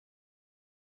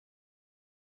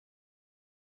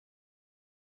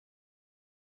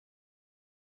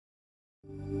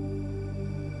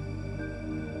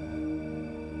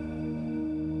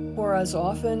For as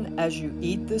often as you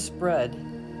eat this bread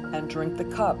and drink the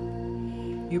cup,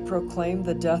 you proclaim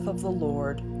the death of the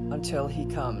Lord until he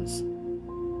comes.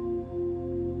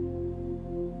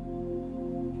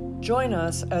 Join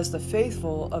us as the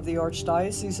faithful of the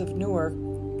Archdiocese of Newark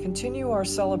continue our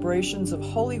celebrations of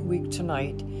Holy Week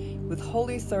tonight with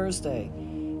Holy Thursday,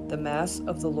 the Mass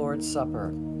of the Lord's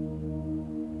Supper.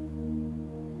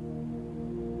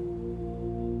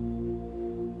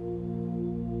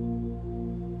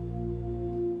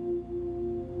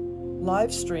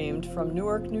 Live streamed from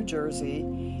Newark, New Jersey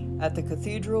at the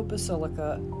Cathedral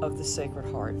Basilica of the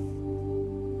Sacred Heart.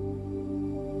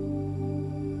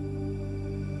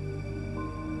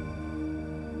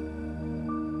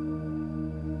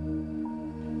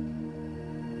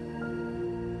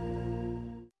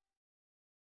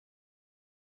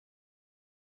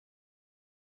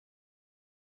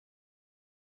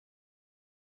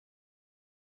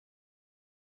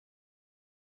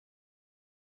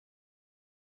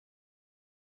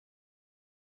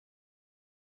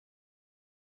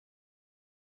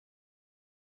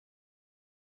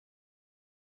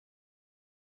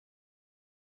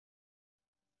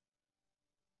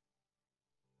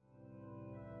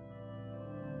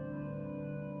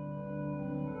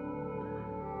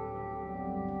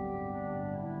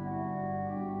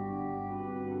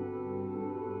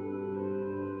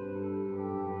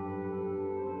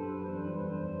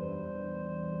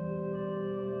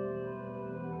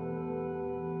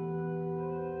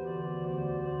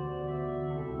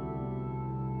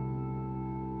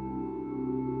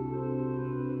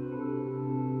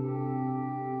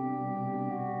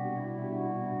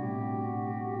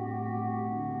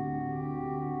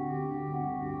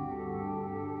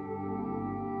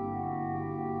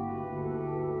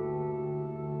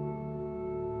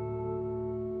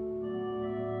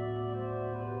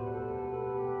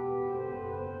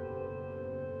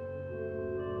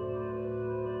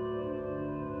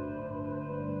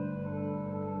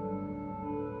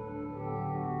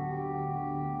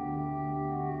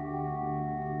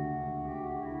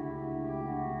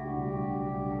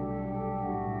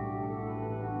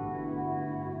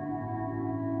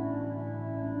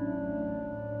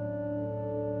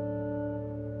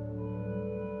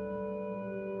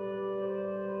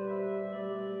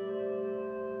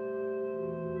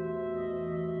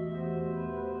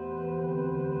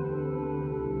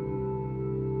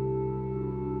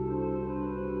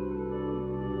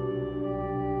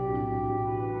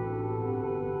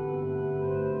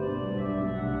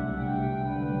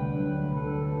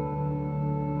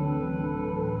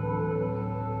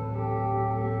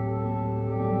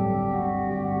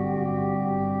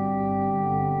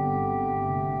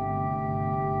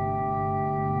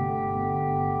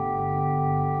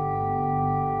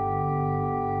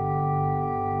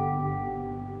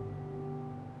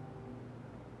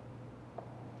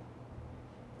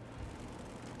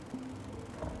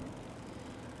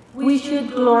 We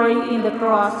should glory in the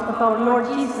cross of our Lord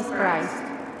Jesus Christ,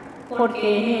 porque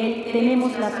en Él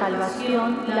tenemos la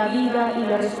salvación, la vida y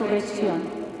la resurrección,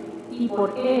 y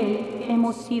por Él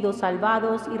hemos sido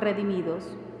salvados y redimidos,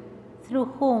 through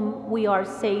whom we are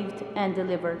saved and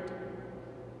delivered.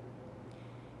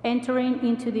 Entering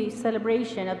into the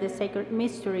celebration of the sacred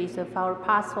mysteries of our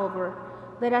Passover,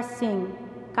 let us sing,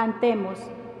 cantemos,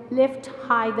 Lift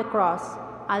High the Cross,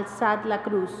 Alzad la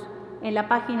Cruz, en la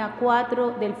página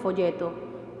 4 del folleto,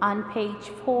 on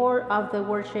page 4 of the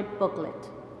worship booklet.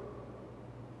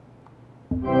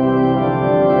 He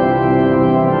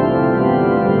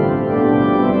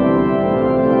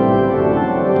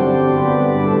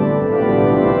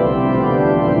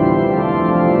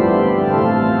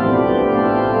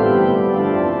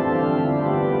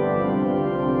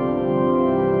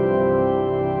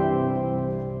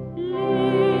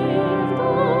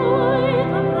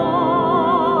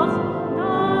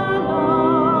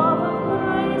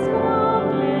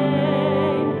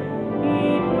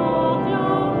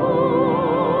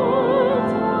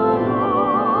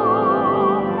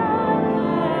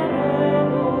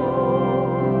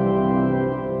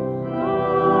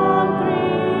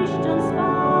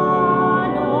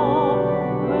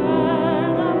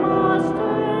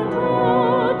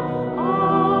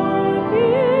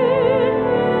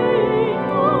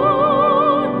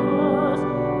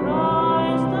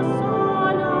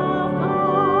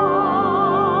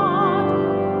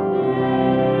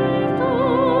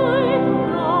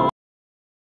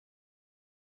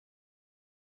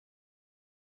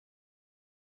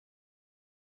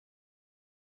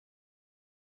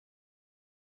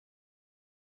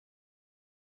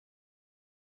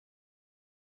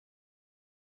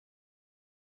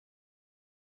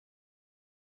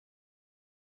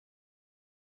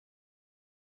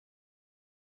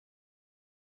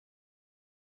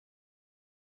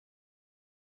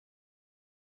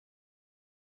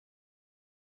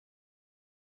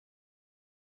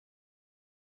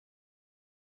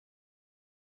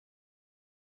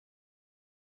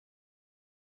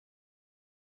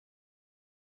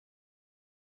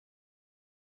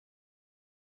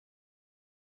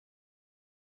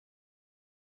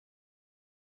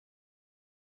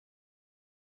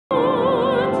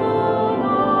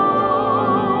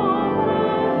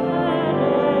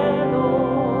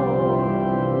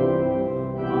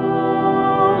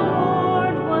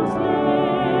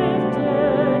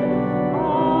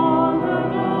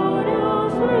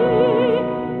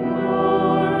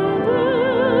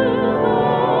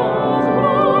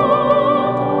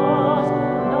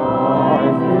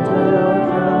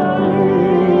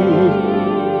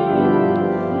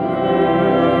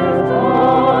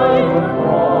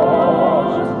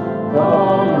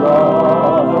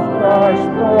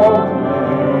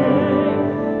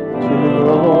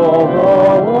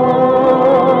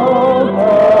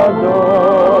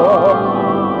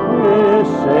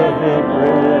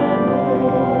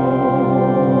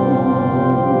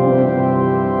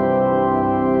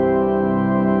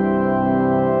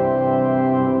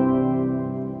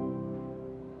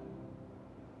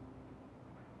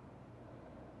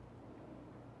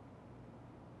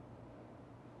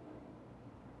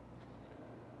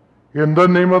In the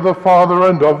name of the Father,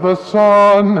 and of the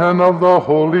Son, and of the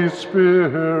Holy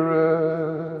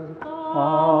Spirit.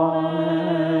 Amen.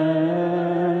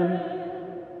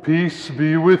 Peace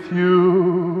be with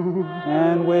you.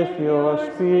 And with your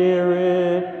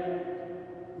spirit.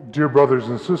 Dear brothers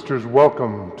and sisters,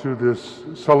 welcome to this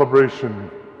celebration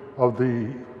of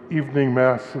the evening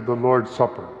Mass of the Lord's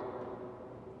Supper.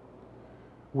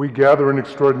 We gather in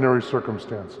extraordinary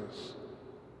circumstances,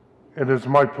 and it is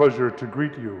my pleasure to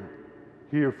greet you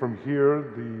here from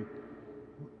the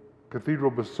Cathedral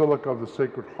Basilica of the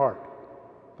Sacred Heart,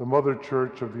 the Mother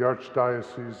Church of the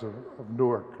Archdiocese of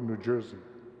Newark, New Jersey.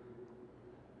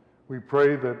 We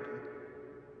pray that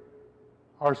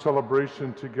our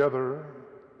celebration together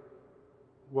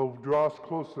will draw us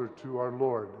closer to our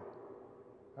Lord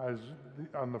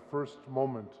on the first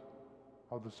moment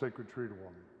of the Sacred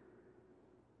Triduum.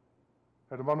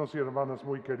 Hermanos y hermanas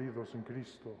muy queridos en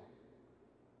Cristo,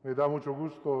 me da mucho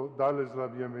gusto darles la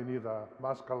bienvenida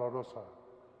más calurosa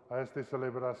a esta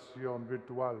celebración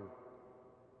virtual.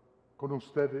 Con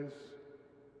ustedes,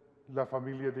 la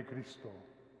familia de Cristo,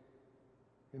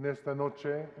 en esta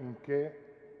noche en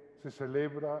que se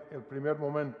celebra el primer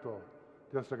momento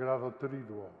del Sagrado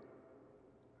Triduo,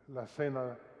 la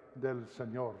Cena del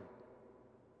Señor.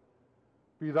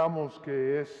 Pidamos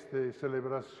que esta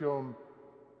celebración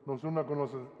nos una con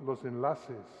los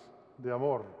enlaces de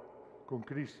amor con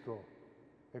Cristo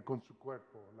y con su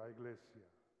cuerpo, la Iglesia.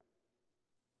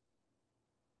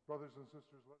 Brothers and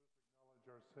sisters, let us acknowledge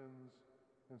our sins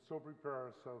and so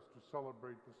prepare ourselves to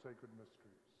celebrate the sacred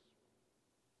mysteries.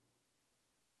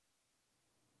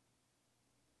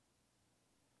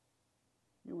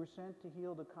 You were sent to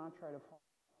heal the contrite of heart.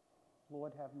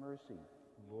 Lord, have mercy.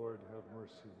 Lord, have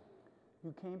mercy.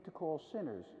 You came to call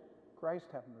sinners. Christ,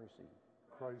 have mercy.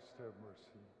 Christ, have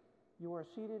mercy. You are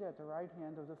seated at the right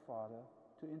hand of the Father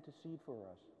to intercede for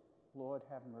us. Lord,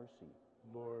 have mercy.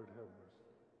 Lord, have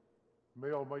mercy.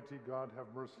 May Almighty God have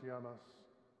mercy on us,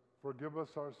 forgive us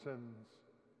our sins,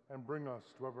 and bring us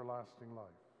to everlasting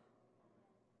life.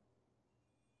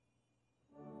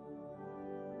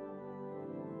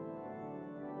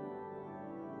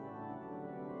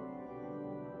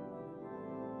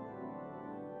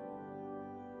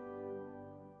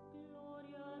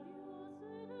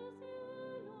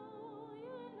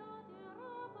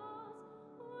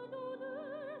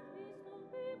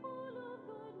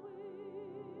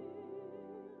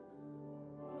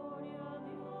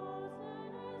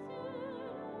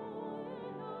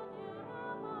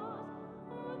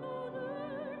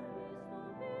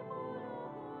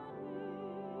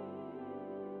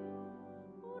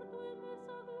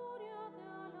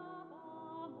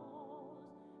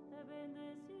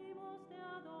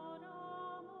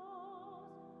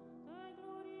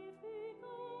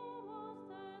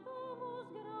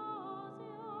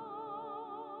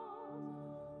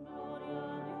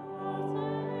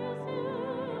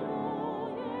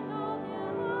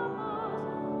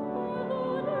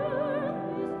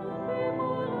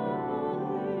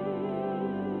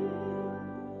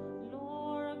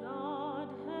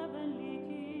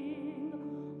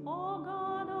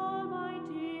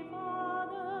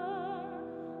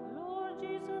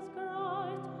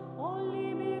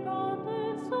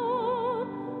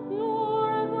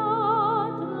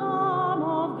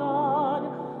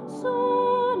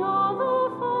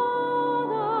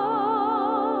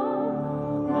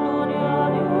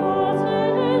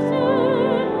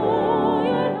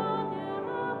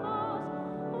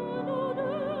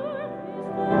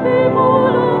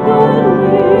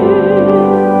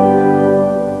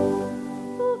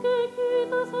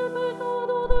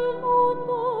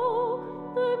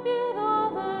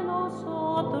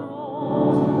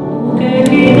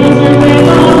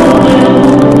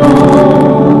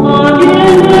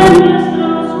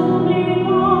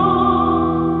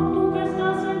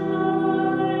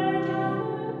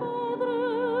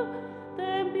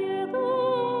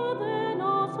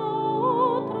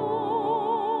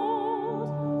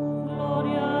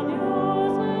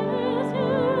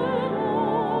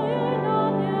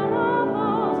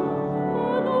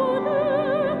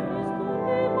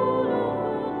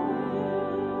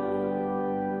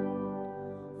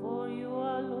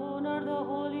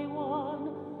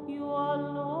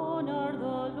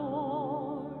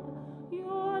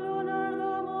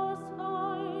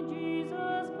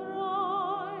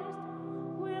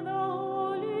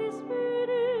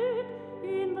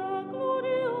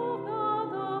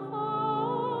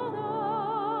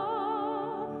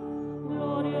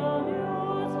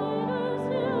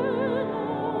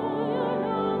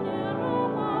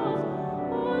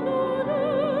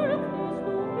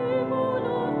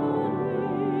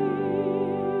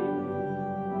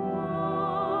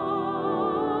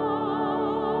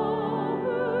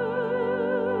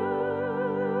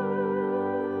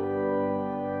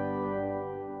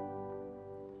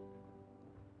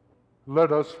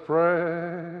 Let us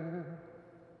pray.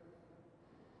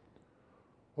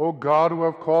 O God, who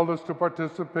have called us to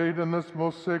participate in this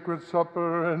most sacred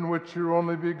supper in which your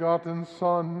only begotten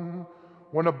Son,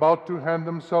 when about to hand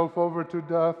himself over to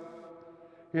death,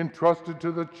 entrusted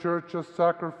to the Church a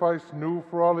sacrifice new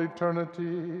for all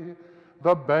eternity,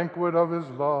 the banquet of his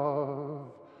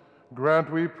love. Grant,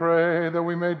 we pray, that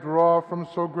we may draw from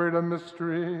so great a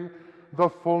mystery the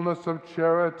fullness of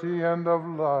charity and of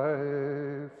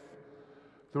life.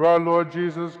 Through our Lord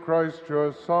Jesus Christ,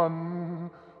 your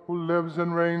Son, who lives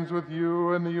and reigns with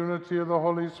you in the unity of the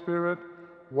Holy Spirit,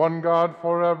 one God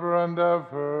forever and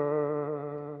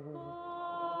ever.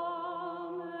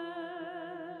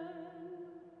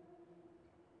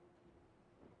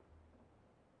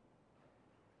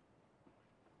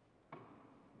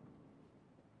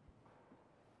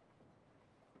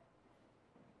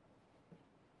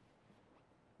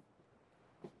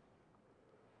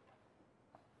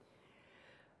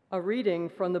 A reading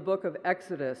from the book of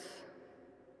Exodus.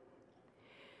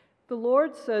 The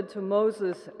Lord said to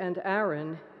Moses and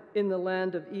Aaron in the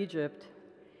land of Egypt,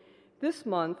 "This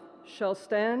month shall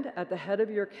stand at the head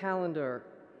of your calendar.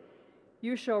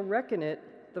 You shall reckon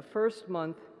it the first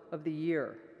month of the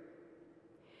year.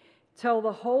 Tell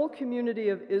the whole community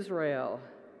of Israel,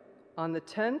 on the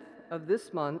 10th of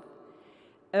this month,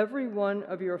 every one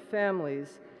of your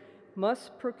families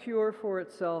must procure for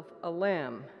itself a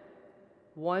lamb,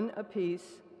 one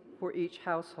apiece for each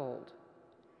household.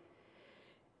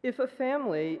 If a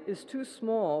family is too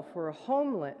small for a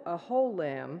whole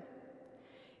lamb,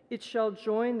 it shall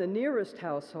join the nearest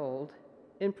household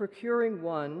in procuring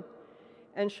one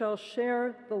and shall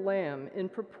share the lamb in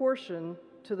proportion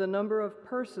to the number of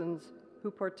persons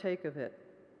who partake of it.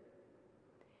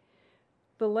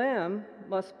 The lamb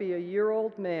must be a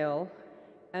year-old male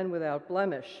and without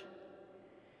blemish.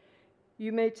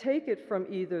 You may take it from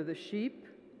either the sheep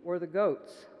or the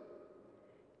goats.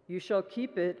 You shall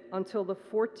keep it until the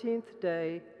 14th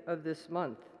day of this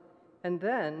month, and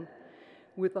then,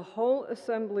 with the whole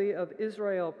assembly of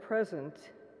Israel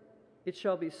present, it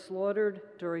shall be slaughtered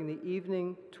during the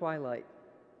evening twilight.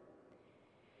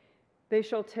 They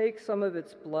shall take some of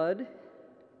its blood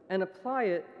and apply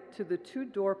it to the 2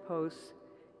 doorposts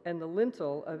and the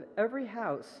lintel of every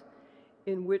house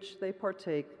in which they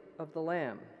partake of the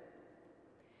lamb.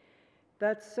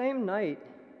 That same night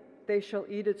they shall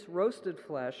eat its roasted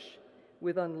flesh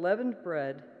with unleavened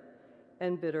bread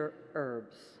and bitter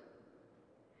herbs.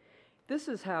 This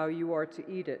is how you are to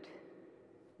eat it: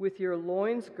 with your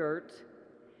loins girt,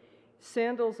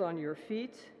 sandals on your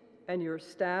feet, and your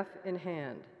staff in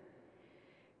hand.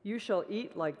 You shall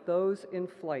eat like those in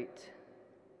flight.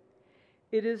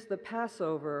 It is the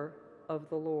Passover of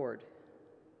the Lord.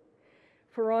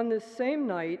 For on this same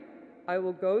night I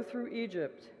will go through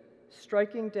Egypt,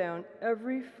 striking down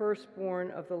every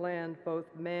firstborn of the land,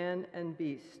 both man and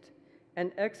beast,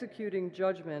 and executing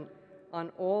judgment on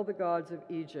all the gods of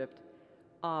Egypt,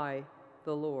 I,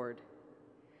 the Lord.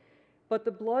 But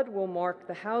the blood will mark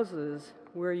the houses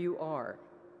where you are.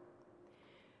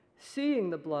 Seeing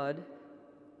the blood,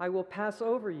 I will pass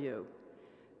over you.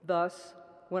 Thus,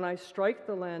 when I strike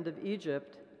the land of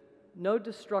Egypt, no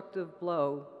destructive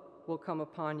blow will come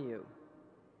upon you.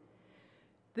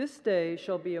 This day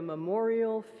shall be a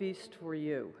memorial feast for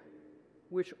you,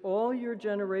 which all your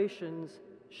generations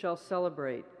shall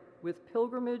celebrate with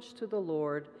pilgrimage to the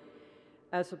Lord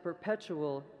as a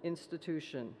perpetual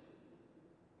institution."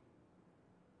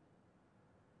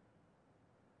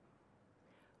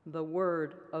 The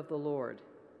word of the Lord.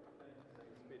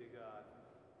 Thanks be to God.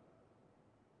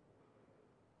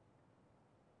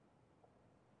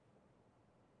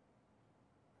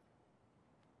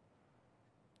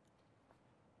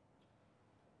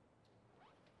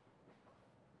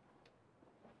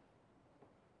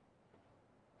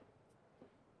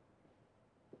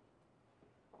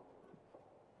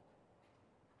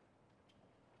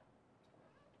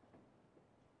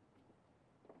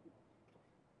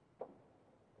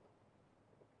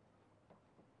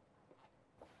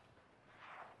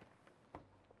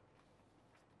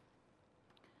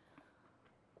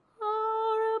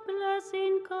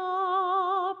 Sin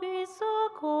cup is a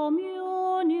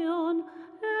comunión,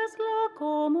 es la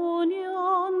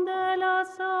comunión de la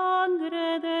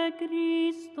sangre de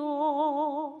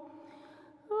Cristo.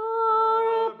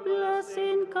 Our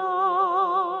blessing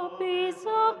cup is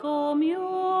a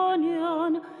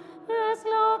comunión, es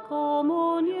la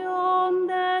comunión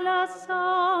de la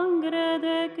sangre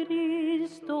de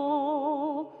Cristo.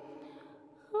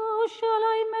 How shall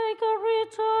I make a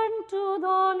return to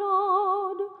the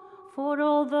Lord for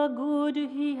all the good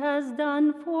he has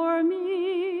done for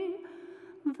me?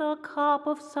 The cup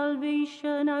of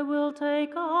salvation I will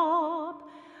take up,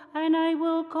 and I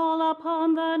will call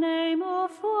upon the name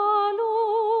of the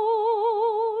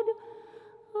Lord.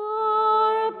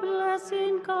 Our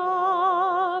blessing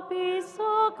cup is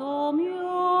a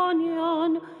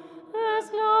comunión,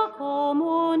 es la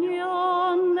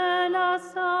comunión de la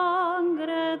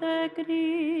sangre de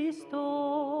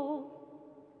Cristo.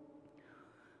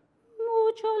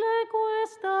 Mucho le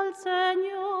cuesta al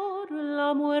Señor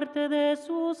la muerte de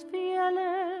sus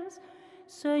fieles.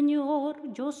 Señor,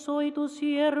 yo soy tu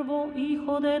siervo,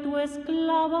 hijo de tu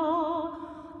esclava.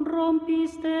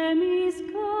 Rompiste mis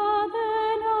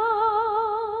cadenas.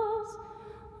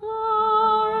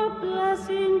 Our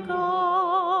blessing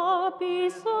cup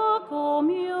is a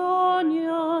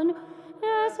communion,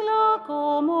 es la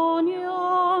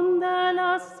comunión de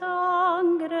la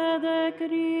sangre de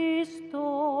Cristo.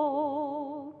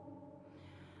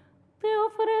 Te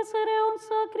ofreceré un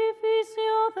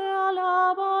sacrificio de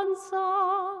alabanza,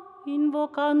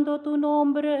 invocando tu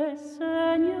nombre,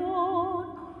 Señor.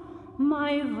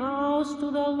 My vows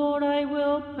to the Lord I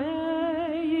will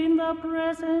pay in the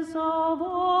presence of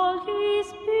all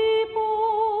his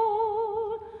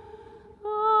people.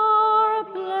 Our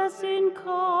blessing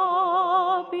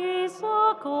cup is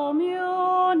a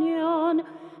communion,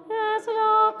 es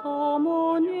la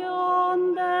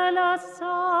comunión de la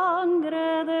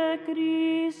sangre de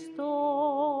Cristo.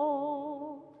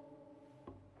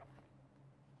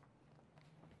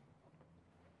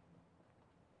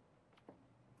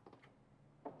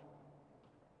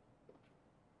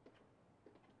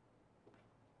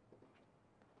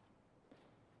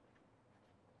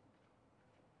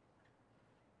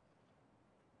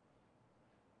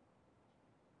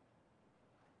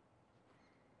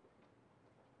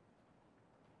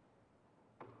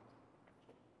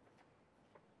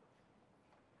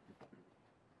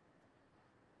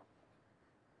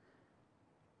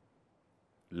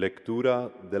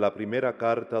 Lectura de la primera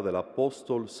carta del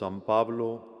apóstol San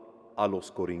Pablo a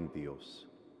los Corintios.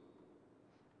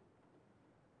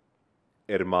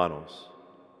 Hermanos,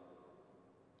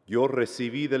 yo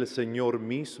recibí del Señor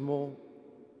mismo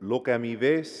lo que a mi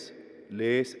vez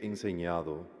les he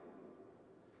enseñado,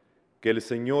 que el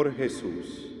Señor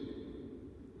Jesús,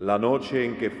 la noche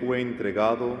en que fue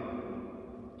entregado,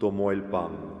 tomó el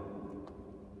pan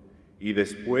y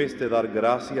después de dar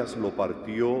gracias lo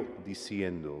partió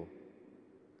diciendo: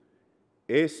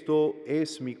 esto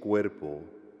es mi cuerpo,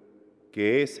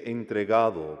 que es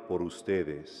entregado por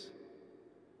ustedes.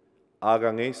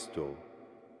 Hagan esto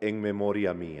en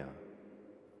memoria mía.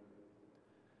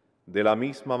 De la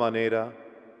misma manera,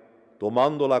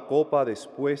 tomando la copa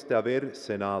después de haber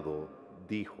cenado,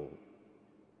 dijo: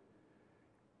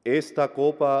 esta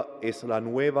copa es la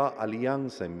nueva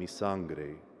alianza en mi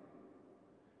sangre.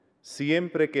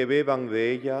 Siempre que beban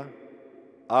de ella,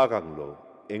 háganlo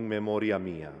en memoria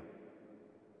mía.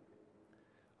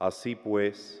 Así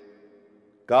pues,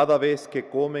 cada vez que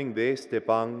comen de este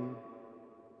pan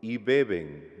y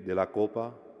beben de la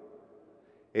copa,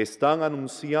 están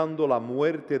anunciando la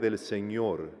muerte del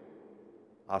Señor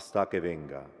hasta que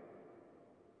venga.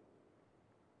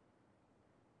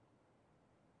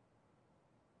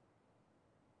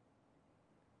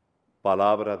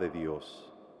 Palabra de Dios.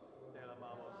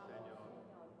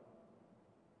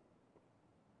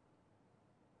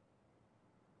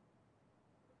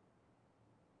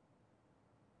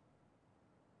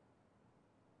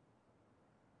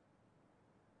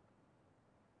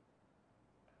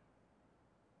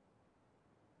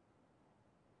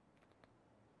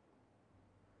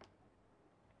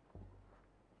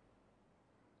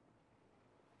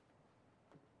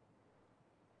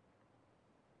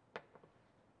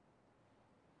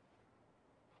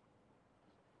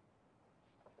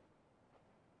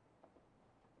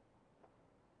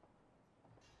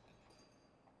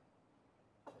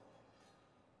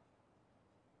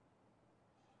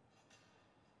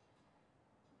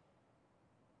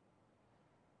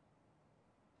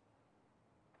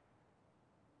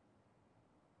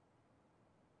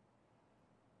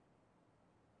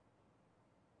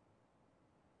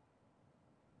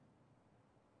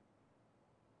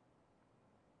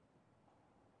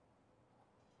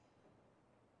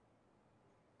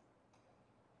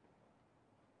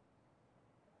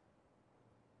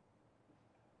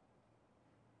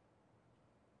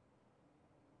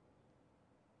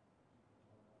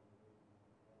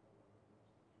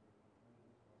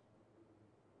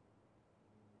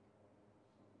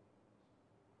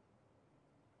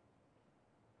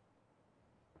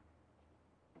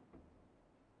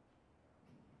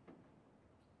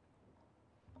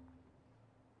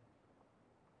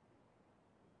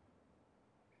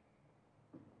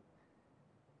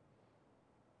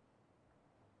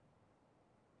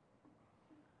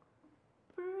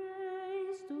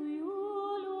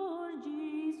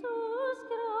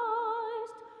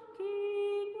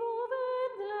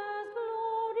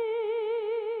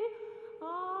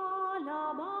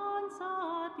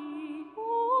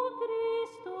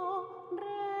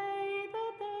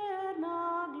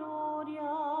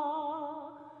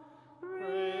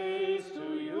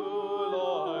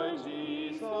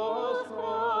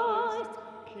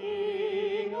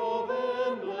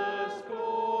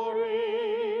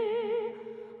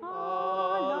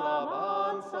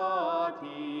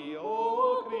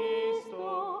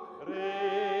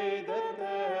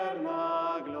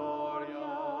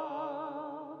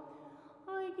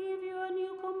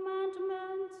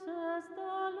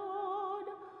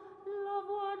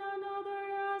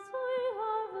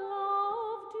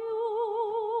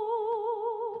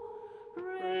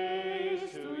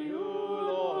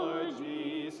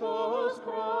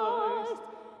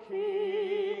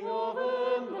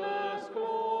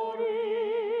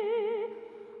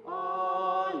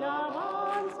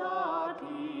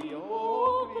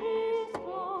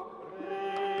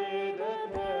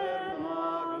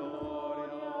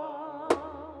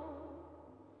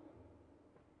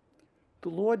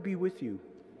 Lord be with you.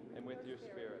 And with your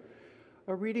spirit.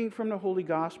 A reading from the Holy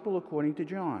Gospel according to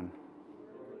John.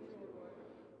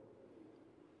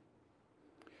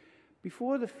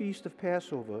 Before the feast of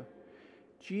Passover,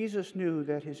 Jesus knew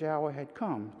that his hour had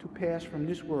come to pass from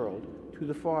this world to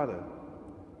the Father.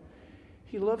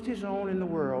 He loved his own in the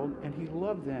world, and he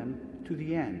loved them to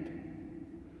the end.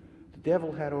 The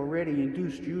devil had already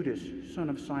induced Judas, son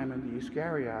of Simon the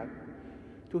Iscariot,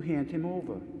 to hand him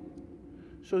over.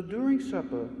 So during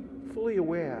supper, fully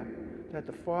aware that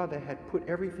the Father had put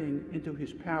everything into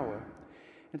his power,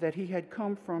 and that he had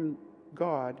come from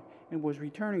God and was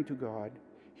returning to God,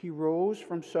 he rose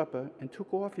from supper and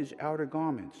took off his outer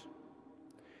garments.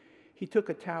 He took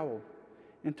a towel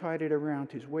and tied it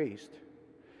around his waist.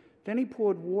 Then he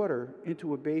poured water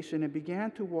into a basin and began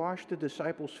to wash the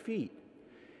disciples' feet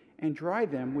and dry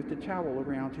them with the towel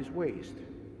around his waist.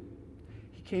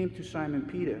 He came to Simon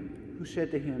Peter, who said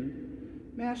to him,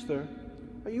 "Master,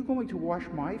 are you going to wash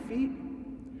my feet?"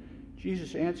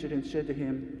 Jesus answered and said to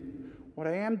him, "What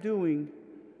I am doing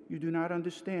you do not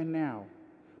understand now,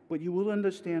 but you will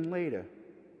understand later."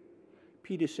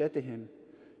 Peter said to him,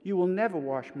 "You will never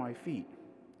wash my feet."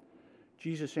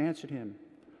 Jesus answered him,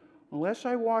 "Unless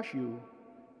I wash you,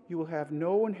 you will have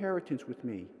no inheritance with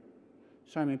me."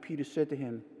 Simon Peter said to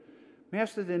him,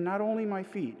 "Master, then not only my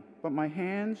feet, but my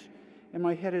hands and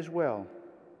my head as well."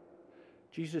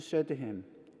 Jesus said to him,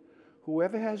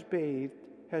 "Whoever has bathed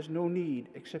has no need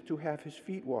except to have his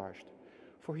feet washed,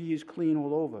 for he is clean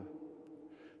all over.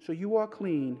 So you are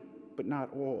clean, but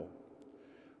not all."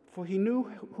 For he knew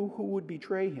who would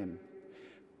betray him.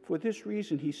 For this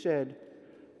reason he said,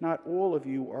 "Not all of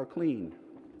you are clean."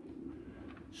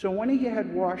 So when he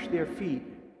had washed their feet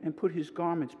and put his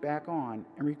garments back on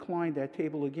and reclined at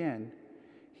table again,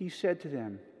 he said to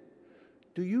them,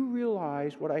 "Do you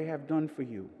realize what I have done for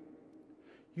you?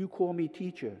 You call me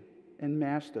teacher and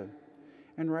master,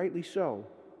 and rightly so,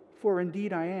 for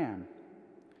indeed I am.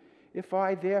 If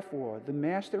I, therefore, the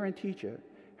master and teacher,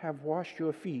 have washed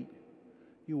your feet,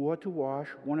 you ought to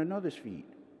wash one another's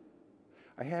feet.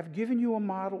 I have given you a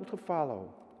model to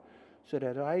follow, so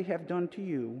that I have done to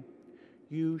you,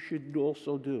 you should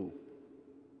also do."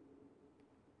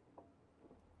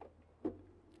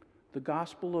 The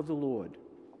Gospel of the Lord.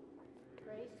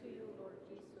 Praise to you, Lord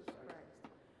Jesus Christ.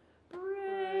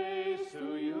 Praise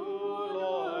to you,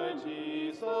 Lord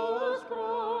Jesus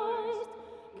Christ,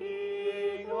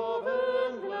 King of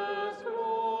endless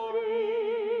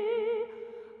glory.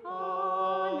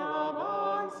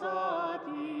 Alabanza a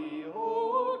ti,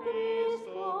 O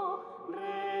Cristo,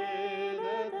 Rey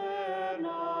de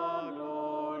eterna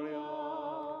gloria.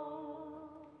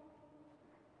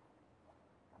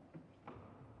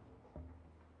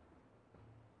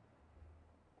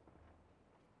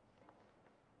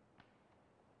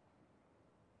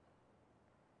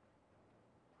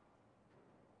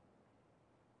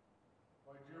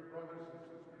 My dear brothers and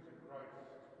sisters in Christ,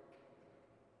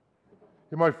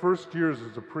 in my first years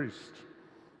as a priest,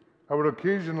 I would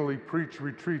occasionally preach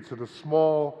retreats at a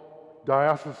small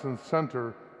diocesan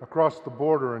center across the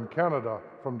border in Canada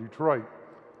from Detroit,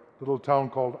 a little town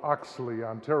called Oxley,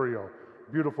 Ontario,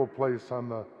 a beautiful place on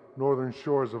the northern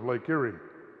shores of Lake Erie.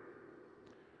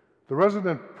 The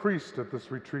resident priest at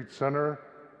this retreat center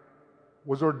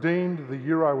was ordained the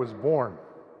year I was born.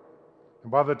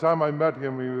 And by the time I met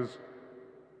him, he was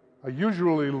a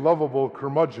usually lovable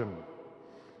curmudgeon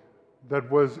that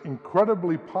was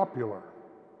incredibly popular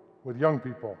with young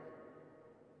people.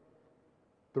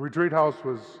 The retreat house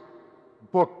was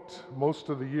booked most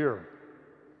of the year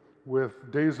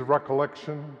with days of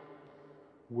recollection,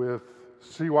 with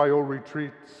CYO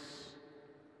retreats,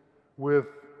 with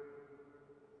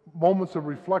moments of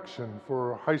reflection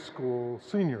for high school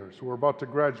seniors who were about to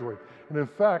graduate. And in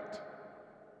fact,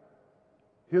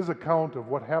 his account of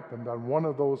what happened on one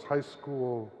of those high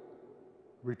school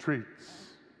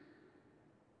retreats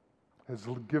has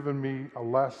given me a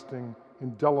lasting,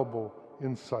 indelible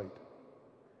insight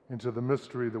into the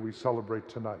mystery that we celebrate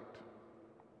tonight.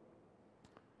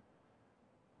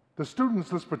 The students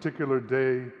this particular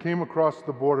day came across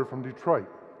the border from Detroit.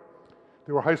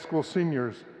 They were high school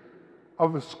seniors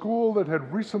of a school that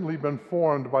had recently been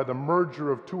formed by the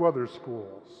merger of two other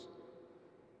schools.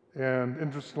 And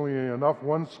interestingly enough,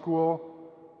 one school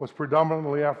was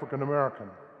predominantly African American.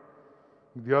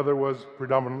 The other was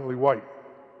predominantly white.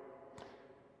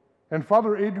 And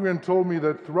Father Adrian told me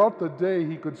that throughout the day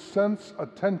he could sense a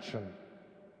tension,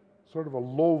 sort of a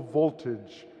low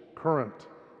voltage current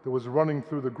that was running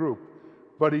through the group,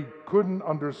 but he couldn't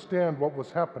understand what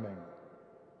was happening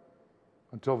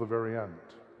until the very end.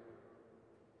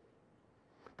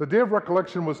 The day of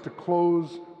recollection was to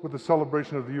close with the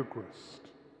celebration of the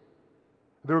Eucharist.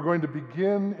 They were going to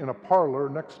begin in a parlor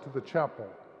next to the chapel,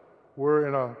 where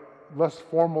in a less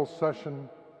formal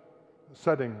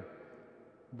setting,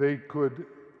 they could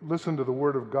listen to the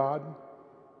Word of God,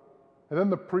 and then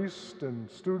the priest and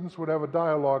students would have a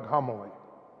dialogue homily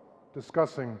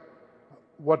discussing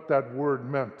what that word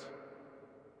meant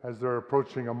as they're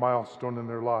approaching a milestone in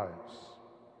their lives.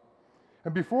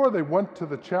 And before they went to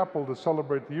the chapel to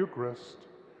celebrate the Eucharist,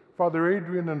 Father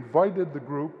Adrian invited the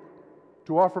group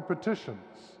to offer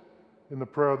petitions in the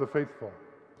prayer of the faithful.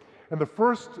 And the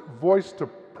first voice to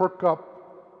perk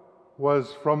up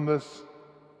was from this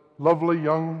lovely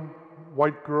young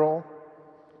white girl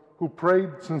who prayed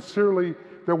sincerely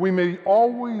that we may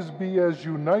always be as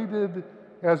united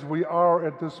as we are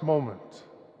at this moment.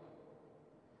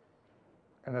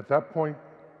 And at that point,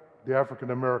 the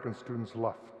African American students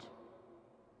left.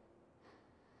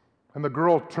 And the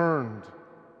girl turned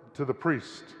to the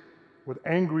priest with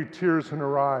angry tears in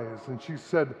her eyes, and she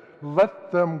said,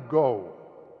 "Let them go.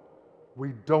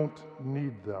 We don't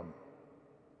need them."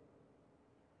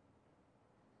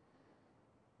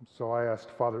 So I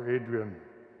asked Father Adrian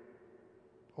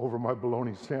over my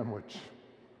bologna sandwich,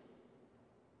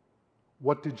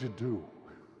 "What did you do?"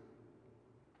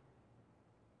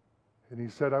 And he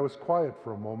said, "I was quiet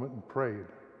for a moment and prayed.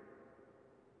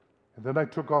 And then I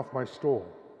took off my stole.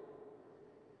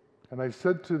 And I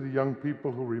said to the young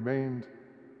people who remained,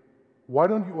 'Why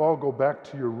don't you all go back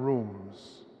to your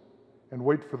rooms and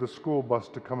wait for the school bus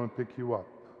to come and pick you up?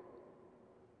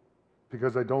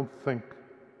 Because I don't think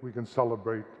we can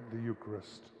celebrate the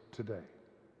Eucharist today.'"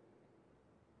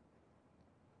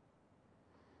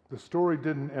 The story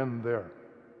didn't end there.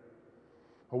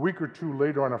 A week or two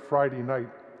later on a Friday night,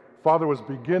 Father was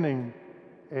beginning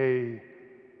a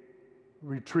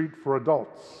retreat for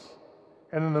adults.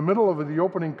 And in the middle of the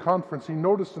opening conference, he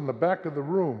noticed in the back of the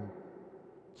room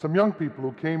some young people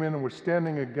who came in and were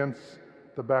standing against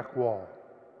the back wall.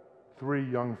 3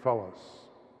 young fellows.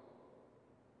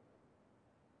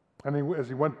 And as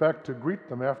he went back to greet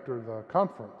them after the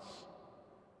conference,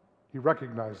 he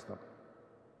recognized them.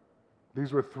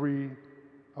 These were 3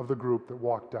 of the group that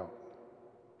walked out.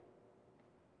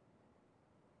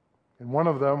 And one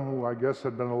of them, who I guess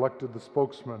had been elected the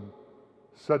spokesman,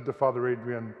 said to Father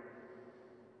Adrian,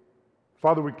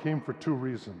 "Father, we came for 2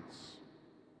 reasons.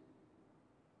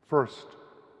 First,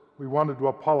 we wanted to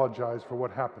apologize for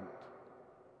what happened.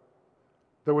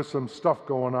 There was some stuff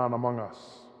going on among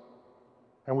us,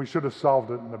 and we should have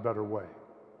solved it in a better way.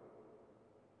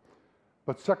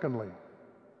 But secondly,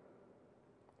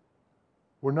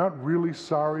 we're not really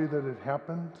sorry that it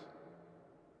happened,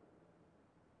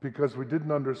 because we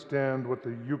didn't understand what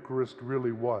the Eucharist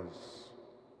really was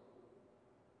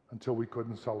until we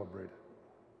couldn't celebrate it."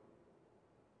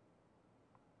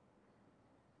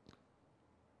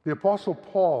 The Apostle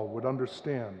Paul would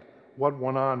understand what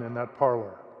went on in that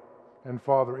parlor and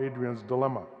Father Adrian's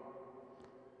dilemma.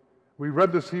 We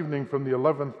read this evening from the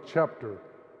 11th chapter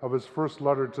of his first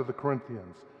letter to the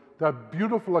Corinthians, that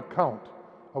beautiful account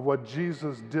of what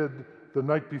Jesus did the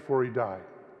night before he died.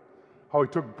 How he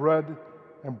took bread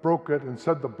and broke it and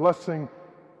said the blessing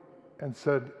and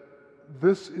said,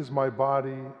 "This is my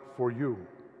body for you.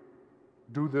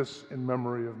 Do this in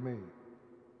memory of me."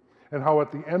 And how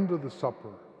at the end of the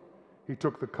supper, he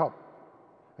took the cup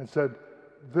and said,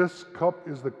 "This cup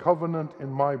is the covenant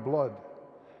in my blood.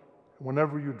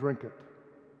 Whenever you drink it,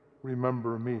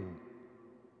 remember me."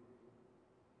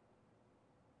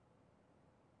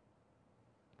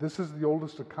 This is the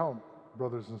oldest account,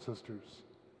 brothers and sisters,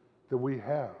 that we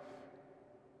have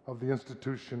of the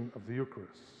institution of the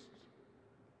Eucharist,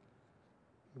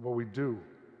 what we do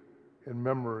in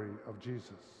memory of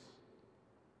Jesus.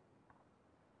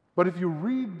 But if you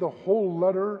read the whole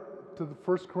letter to the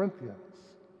 1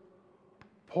 Corinthians,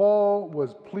 Paul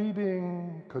was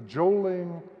pleading,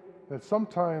 cajoling, and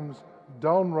sometimes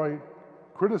downright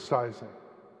criticizing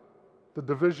the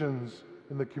divisions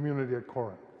in the community at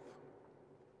Corinth.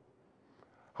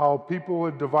 How people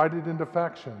had divided into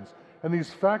factions, and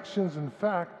these factions, in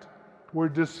fact, were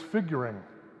disfiguring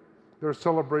their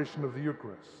celebration of the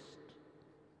Eucharist.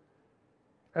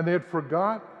 And they had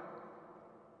forgot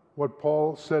what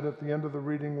Paul said at the end of the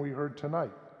reading we heard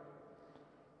tonight.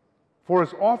 "For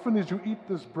as often as you eat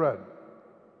this bread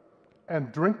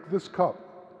and drink this cup,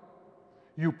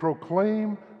 you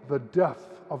proclaim the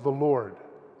death of the Lord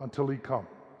until he comes."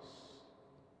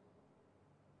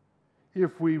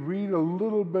 If we read a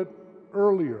little bit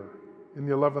earlier in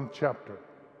the 11th chapter,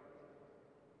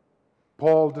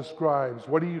 Paul describes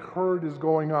what he heard is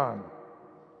going on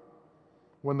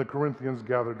when the Corinthians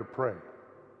gathered to pray.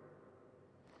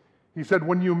 He said,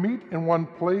 "When you meet in one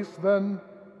place, then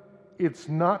it's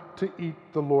not to eat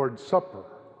the Lord's Supper.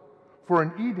 For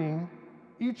in eating,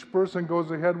 each person goes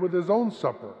ahead with his own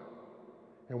supper,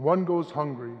 and one goes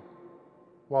hungry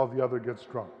while the other gets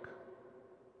drunk.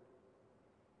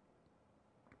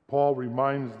 Paul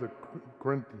reminds the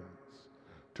Corinthians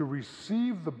to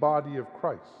receive the body of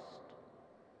Christ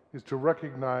is to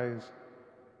recognize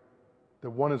that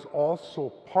one is also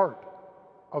part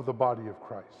of the body of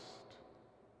Christ,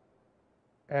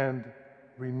 and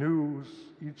renews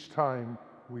each time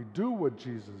we do what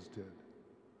Jesus did,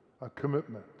 a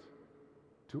commitment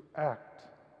to act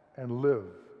and live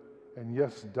and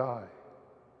yes, die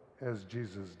as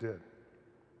Jesus did.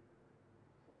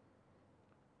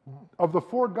 Of the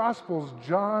four Gospels,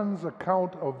 John's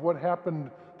account of what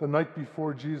happened the night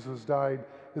before Jesus died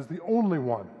is the only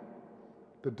one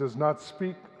that does not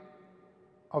speak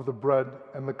of the bread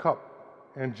and the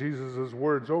cup and Jesus'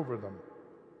 words over them.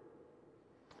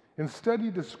 Instead, he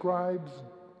describes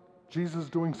Jesus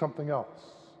doing something else,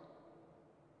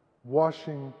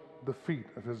 washing the feet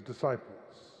of his disciples.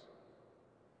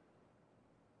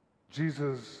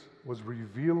 Jesus was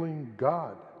revealing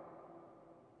God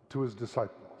to his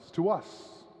disciples, to us,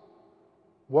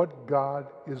 what God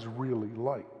is really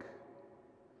like.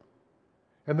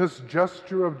 And this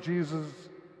gesture of Jesus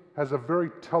has a very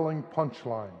telling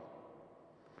punchline,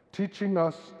 teaching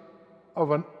us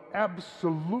of an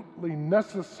absolutely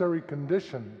necessary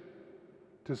condition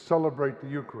to celebrate the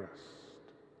Eucharist.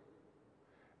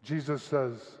 Jesus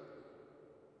says,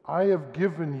 I have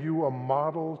given you a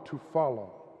model to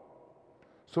follow,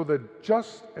 so that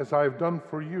just as I have done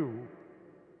for you,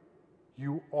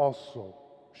 you also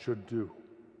should do.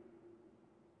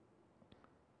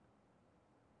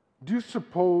 Do you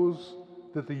suppose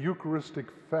that the Eucharistic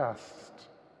fast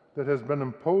that has been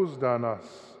imposed on us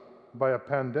by a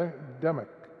pandemic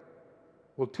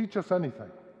will teach us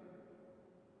anything?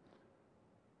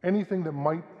 Anything that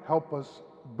might help us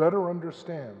better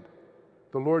understand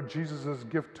the Lord Jesus'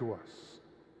 gift to us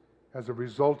as a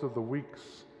result of the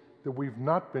weeks that we've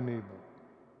not been able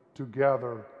to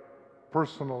gather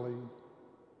personally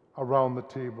around the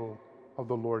table of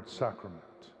the Lord's sacrament.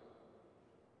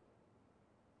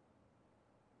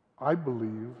 I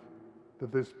believe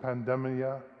that this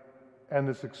pandemia and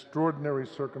its extraordinary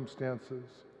circumstances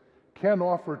can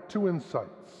offer two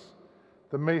insights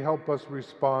that may help us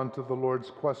respond to the Lord's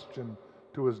question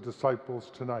to his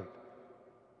disciples tonight.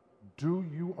 Do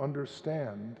you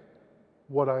understand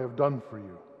what I have done for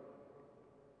you?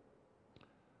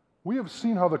 We have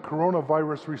seen how the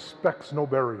coronavirus respects no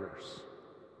barriers,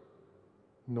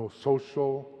 no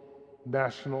social,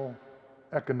 national,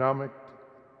 economic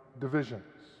divisions.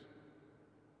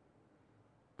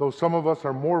 Though some of us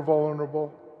are more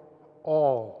vulnerable,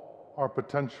 all are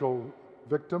potential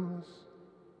victims,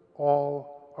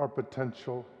 all are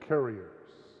potential carriers.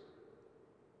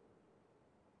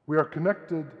 We are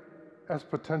connected as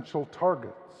potential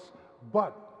targets,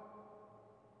 but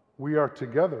we are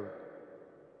together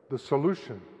the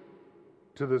solution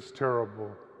to this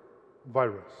terrible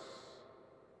virus,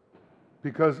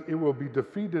 because it will be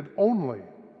defeated only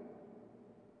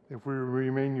if we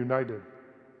remain united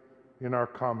in our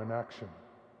common action.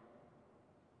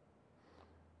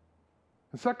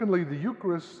 And secondly, the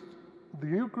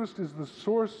Eucharist is the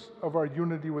source of our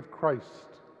unity with Christ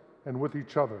and with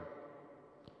each other.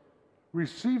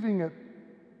 Receiving it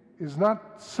is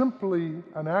not simply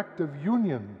an act of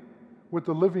union with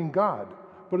the living God,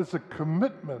 but it's a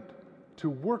commitment to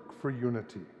work for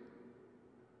unity.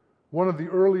 One of the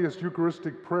earliest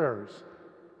Eucharistic prayers,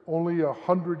 only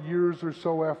 100 years or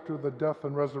so after the death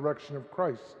and resurrection of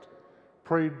Christ,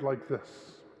 prayed like this: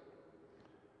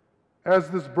 As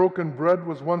this broken bread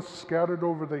was once scattered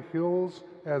over the hills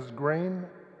as grain,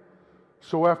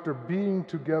 so after being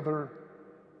together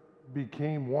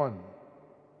became one.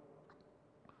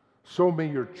 So may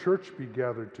your church be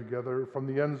gathered together from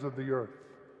the ends of the earth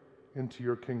into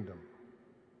your kingdom.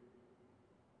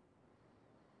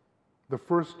 The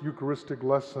first Eucharistic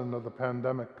lesson of the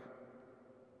pandemic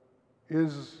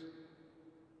is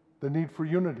the need for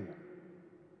unity.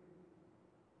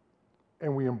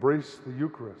 And we embrace the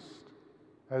Eucharist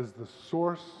as the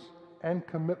source and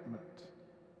commitment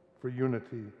for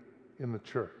unity in the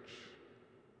church.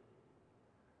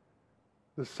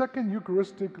 The second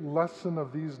Eucharistic lesson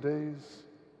of these days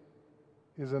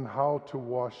is in how to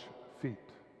wash feet.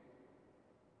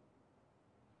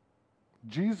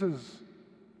 Jesus,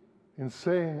 in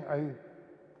saying,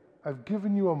 I've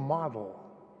given you a model,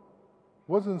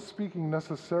 wasn't speaking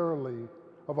necessarily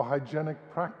of a hygienic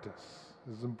practice,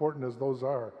 as important as those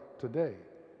are today.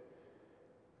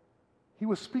 He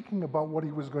was speaking about what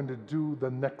he was going to do the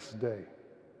next day.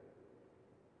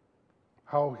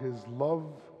 how his love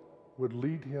would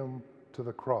lead him to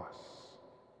the cross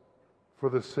for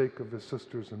the sake of his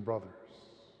sisters and brothers.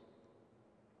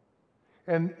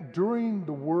 And during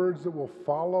the words that will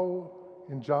follow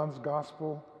in John's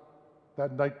gospel,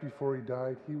 that night before he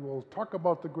died, he will talk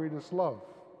about the greatest love.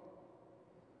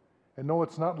 And no,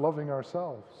 it's not loving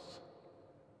ourselves.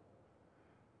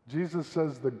 Jesus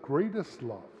says the greatest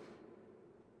love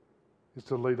is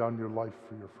to lay down your life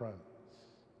for your friends.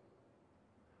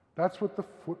 That's what the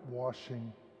foot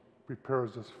washing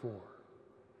prepares us for.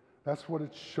 That's what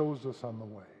it shows us on the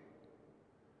way.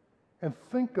 And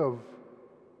think of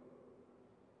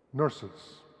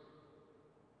nurses,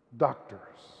 doctors,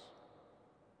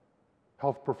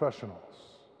 health professionals.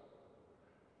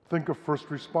 Think of first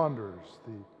responders,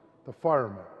 the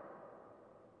firemen,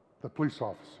 the police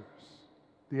officers,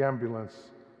 the ambulance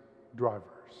drivers.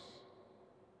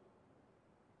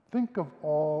 Think of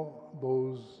all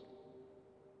those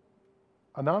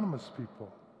anonymous people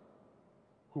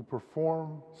who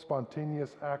perform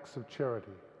spontaneous acts of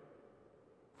charity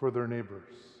for their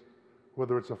neighbors,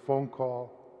 whether it's a phone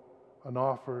call, an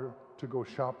offer to go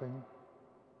shopping,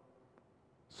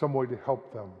 some way to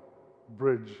help them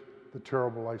bridge the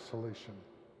terrible isolation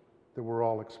that we're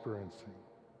all experiencing.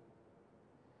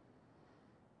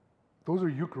 Those are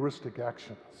Eucharistic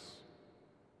actions.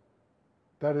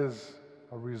 That is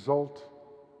a result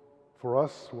for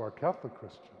us who are Catholic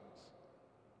Christians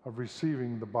of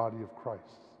receiving the body of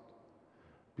Christ,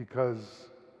 because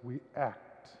we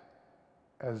act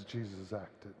as Jesus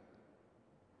acted.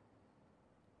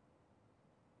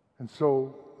 And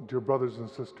so, dear brothers and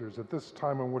sisters, at this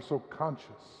time when we're so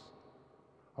conscious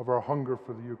of our hunger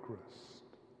for the Eucharist,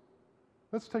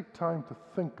 let's take time to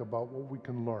think about what we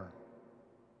can learn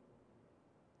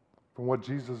from what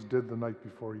Jesus did the night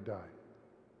before he died,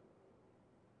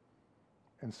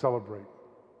 and celebrate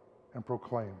and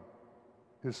proclaim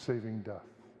his saving death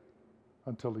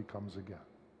until he comes again.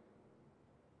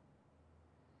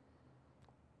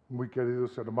 Muy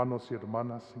queridos hermanos y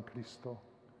hermanas en Cristo,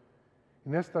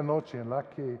 en esta noche en la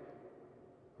que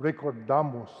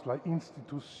recordamos la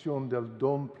institución del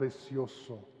don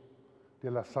precioso de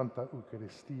la Santa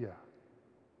Eucaristía,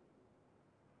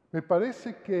 me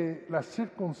parece que las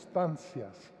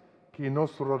circunstancias que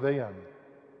nos rodean,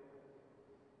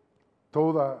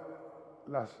 todo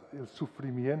el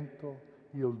sufrimiento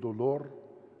y el dolor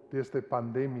de esta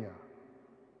pandemia,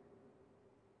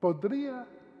 podría,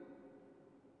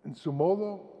 en su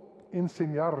modo,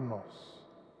 enseñarnos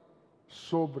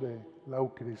sobre la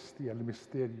Eucaristía, el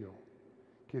misterio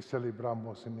que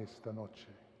celebramos en esta noche.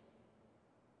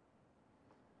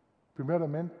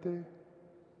 Primeramente,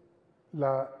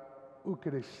 la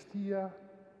Eucaristía,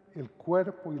 el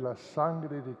cuerpo y la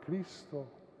sangre de Cristo,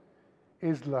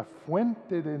 es la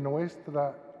fuente de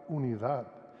nuestra unidad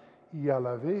y a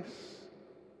la vez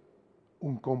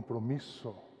un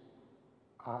compromiso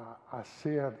a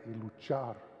hacer y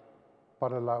luchar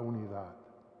para la unidad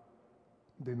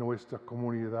de nuestra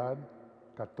comunidad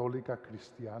católica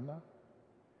cristiana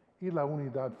y la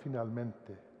unidad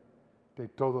finalmente de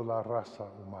toda la raza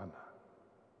humana.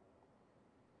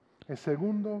 En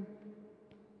segundo,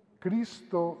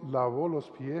 Cristo lavó los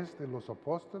pies de los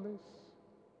apóstoles,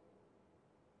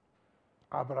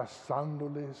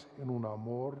 abrazándoles en un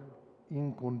amor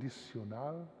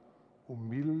incondicional,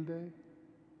 humilde,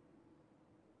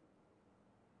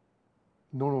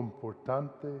 no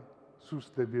importante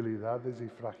sus debilidades y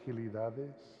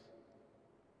fragilidades,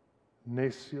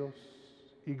 necios,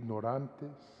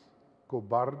 ignorantes,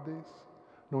 cobardes,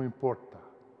 no importa,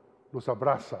 los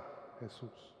abraza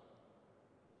Jesús.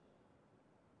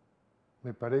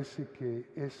 Me parece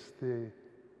que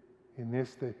en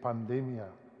esta pandemia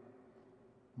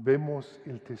vemos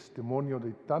el testimonio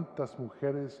de tantas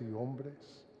mujeres y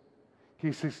hombres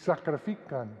que se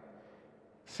sacrifican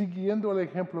siguiendo el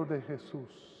ejemplo de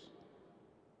Jesús,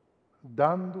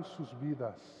 dando sus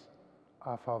vidas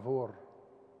a favor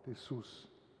de sus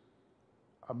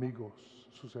amigos,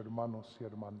 sus hermanos y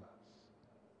hermanas.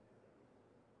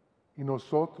 Y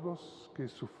nosotros que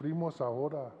sufrimos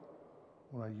ahora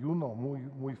un ayuno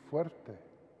muy fuerte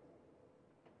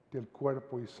del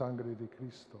cuerpo y sangre de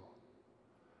Cristo,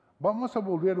 vamos a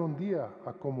volver un día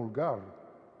a comulgar,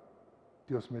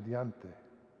 Dios mediante.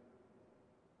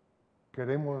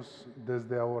 Queremos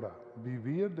desde ahora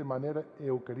vivir de manera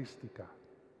eucarística,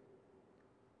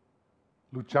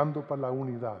 luchando por la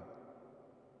unidad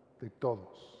de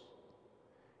todos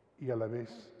y a la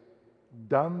vez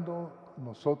dando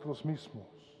nosotros mismos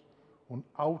un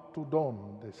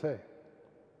autodón de sé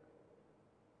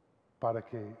para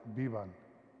que vivan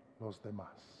los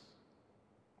demás.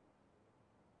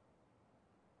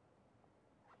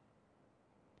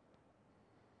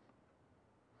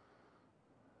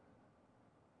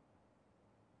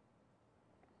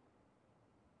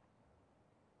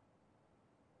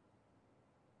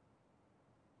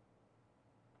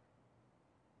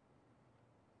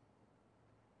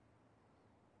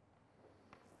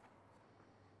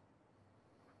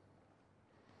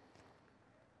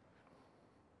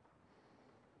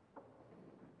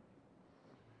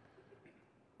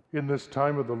 In this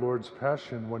time of the Lord's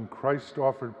Passion, when Christ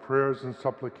offered prayers and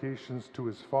supplications to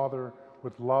his Father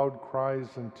with loud cries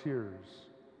and tears,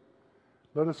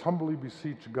 let us humbly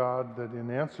beseech God that in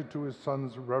answer to his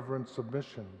Son's reverent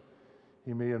submission,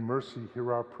 he may in mercy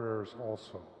hear our prayers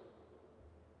also.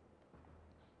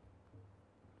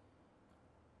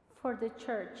 For the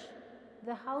Church,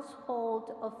 the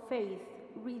household of faith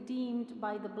redeemed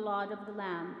by the blood of the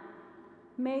Lamb,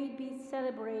 may we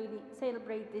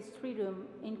celebrate this Triduum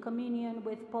in communion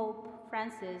with Pope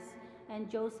Francis and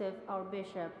Joseph, our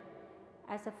Bishop,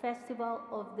 as a festival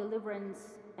of deliverance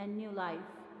and new life.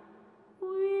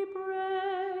 We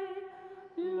pray,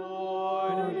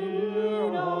 Lord,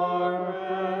 hear our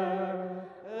prayer.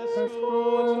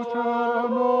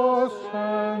 Escúchanos,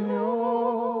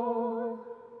 Señor.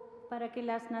 para que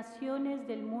las naciones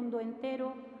del mundo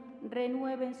entero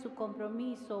renueven su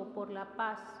compromiso por la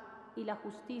paz y la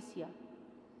justicia.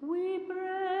 We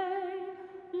pray,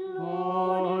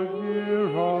 Lord, hear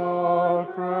our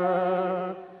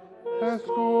prayer.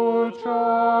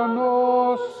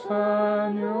 Escúchanos,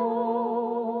 Señor.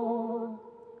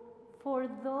 for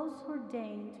those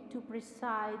ordained to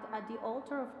preside at the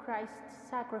altar of Christ's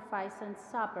sacrifice and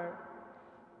supper,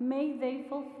 may they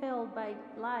fulfill by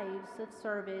lives of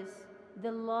service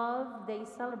the love they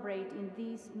celebrate in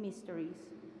these mysteries.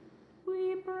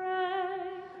 We pray,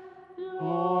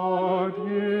 Lord,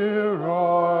 hear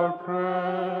our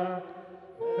prayer.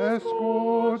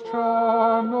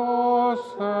 Escúchanos,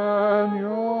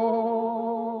 Señor.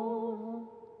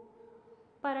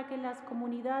 para que las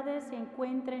comunidades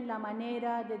encuentren la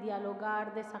manera de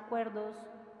dialogar desacuerdos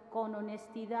con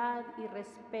honestidad y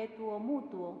respeto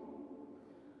mutuo.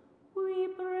 We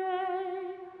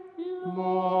pray,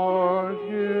 Lord,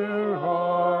 hear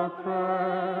our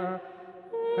prayer.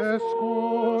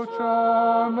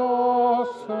 Escúchanos,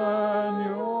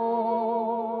 Señor.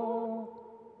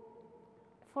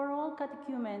 for all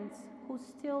catechumens who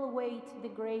still await the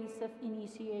grace of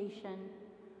initiation,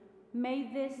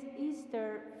 may this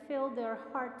Easter fill their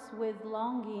hearts with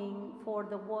longing for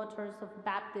the waters of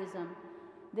baptism,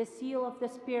 the seal of the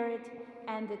Spirit,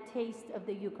 and the taste of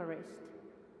the Eucharist.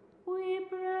 We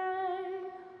pray,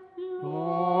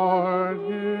 Lord,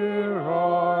 hear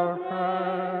our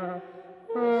prayer.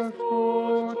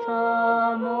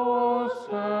 Escúchanos,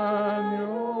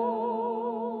 Señor.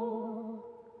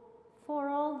 for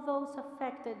all those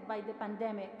affected by the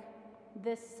pandemic,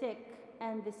 the sick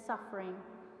and the suffering,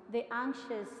 the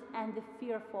anxious and the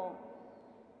fearful,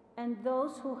 and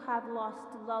those who have lost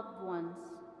loved ones,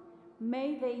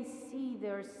 may they see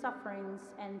their sufferings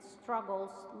and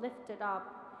struggles lifted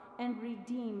up and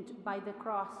redeemed by the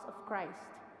cross of Christ.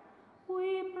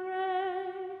 We pray,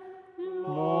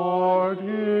 Lord,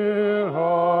 hear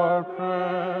our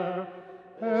prayer.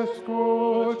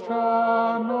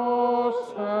 Escúchanos,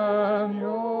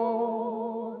 Señor.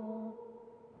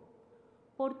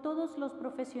 por todos los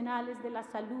profesionales de la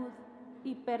salud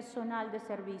y personal de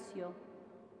servicio,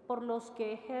 por los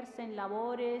que ejercen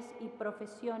labores y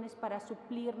profesiones para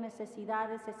suplir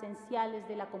necesidades esenciales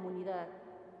de la comunidad,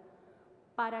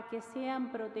 para que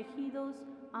sean protegidos,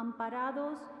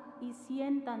 amparados y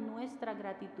sientan nuestra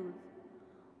gratitud.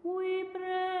 We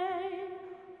pray,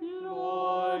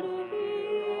 Lord,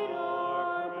 hear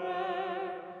our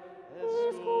prayer.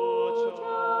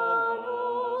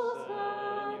 Escúchanos,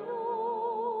 Señor.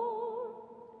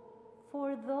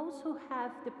 for those who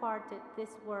have departed this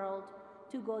world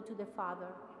to go to the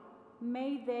Father,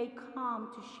 may they come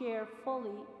to share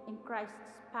fully in Christ's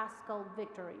paschal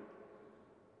victory.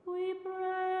 We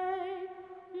pray,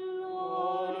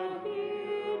 Lord,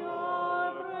 hear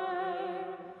our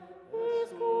prayer.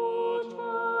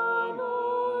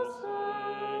 Escúchanos,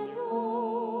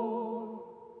 Señor.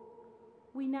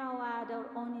 We now add our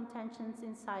own intentions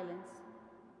in silence.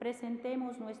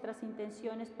 Presentemos nuestras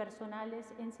intenciones personales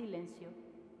en silencio.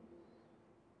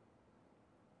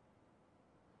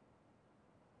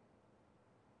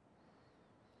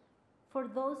 For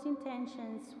those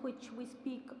intentions which we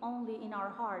speak only in our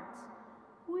hearts,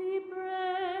 we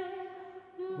pray,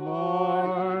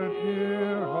 Lord,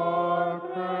 hear our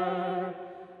prayer.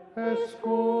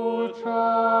 Escúchanos,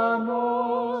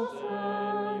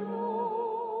 Señor.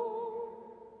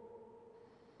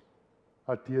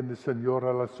 Atiende, Señor,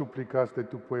 a las súplicas de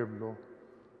tu pueblo,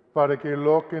 para que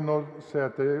lo que no se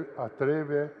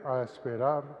atreve a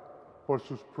esperar por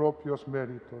sus propios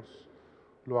méritos,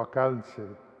 lo alcance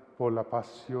por la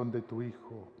pasión de tu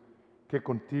Hijo, que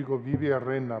contigo vive y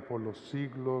reina por los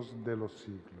siglos de los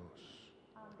siglos.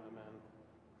 Amen.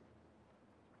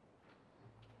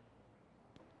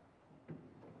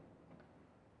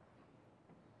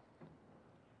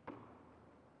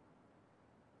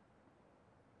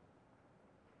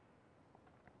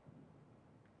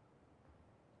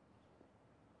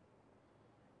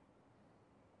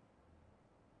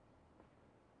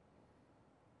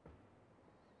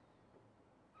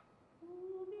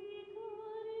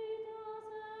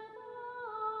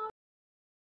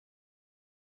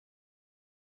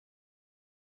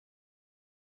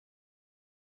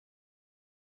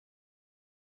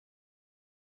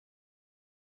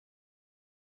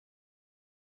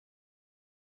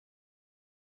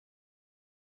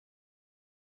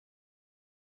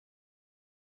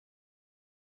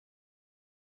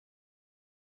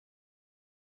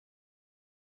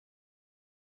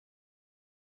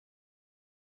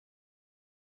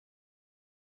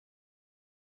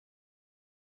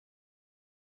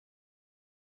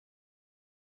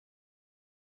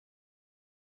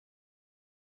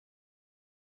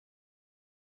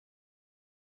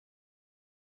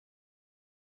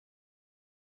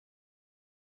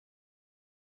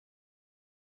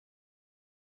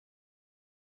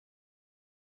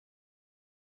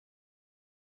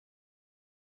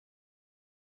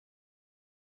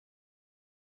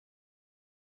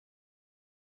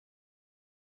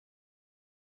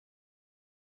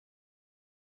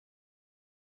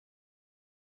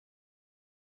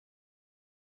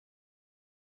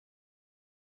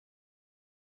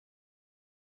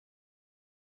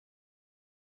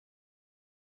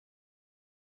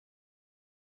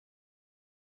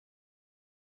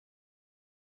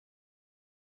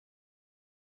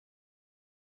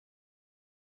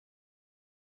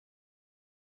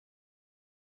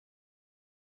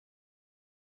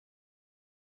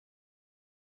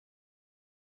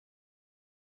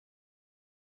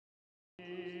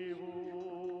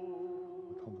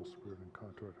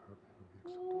 Toward her,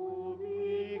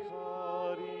 Ubi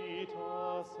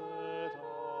caritas et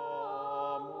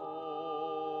amor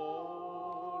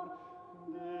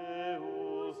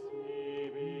Deus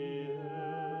tibi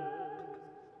est,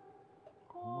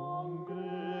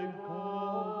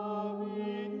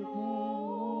 congregavit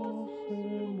nos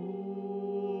in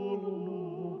uno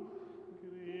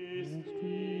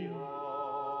Christi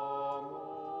amor.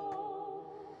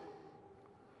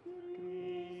 Christi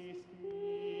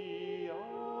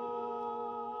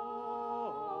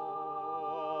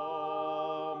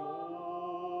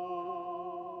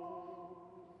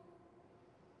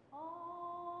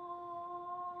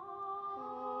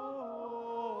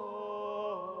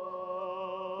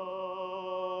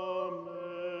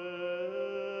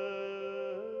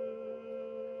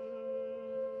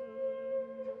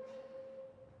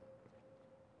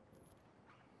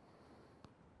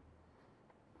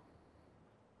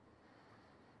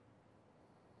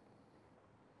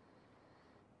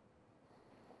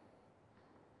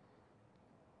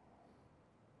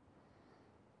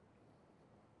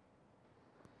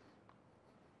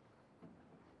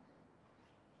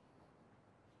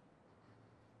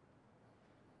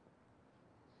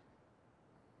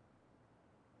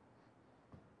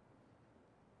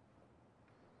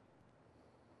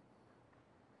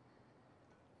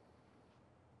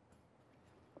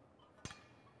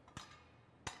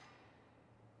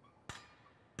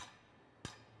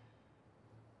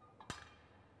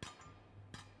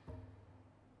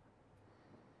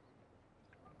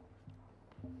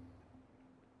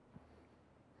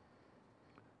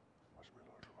wash me,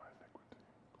 Lord, from my iniquity,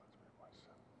 cleanse me of my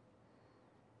sin.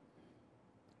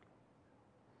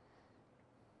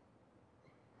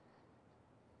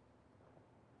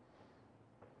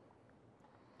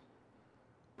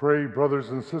 Pray, brothers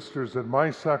and sisters, that my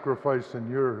sacrifice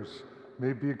and yours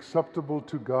may be acceptable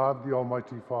to God, the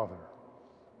Almighty Father.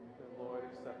 the Lord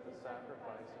accept the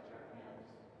sacrifice at your hands,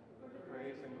 for the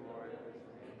praise and glory of his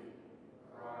name,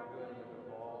 for our good and of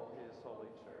all his holy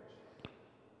church.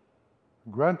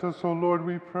 Grant us, O Lord,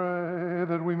 we pray,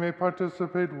 that we may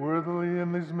participate worthily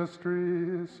in these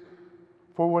mysteries.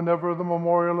 For whenever the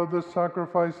memorial of this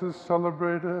sacrifice is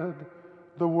celebrated,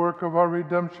 the work of our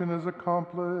redemption is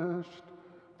accomplished.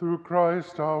 Through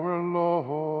Christ our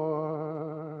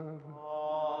Lord.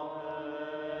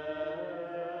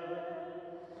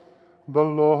 The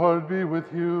Lord be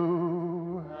with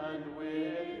you. And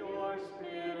with your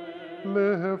spirit,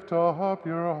 Lift up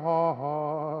your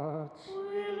hearts.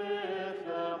 we lift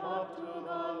them up to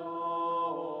the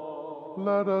Lord.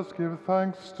 Let us give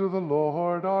thanks to the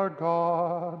Lord our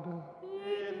God.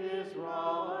 It is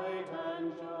right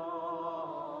and just.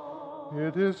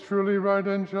 It is truly right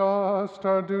and just,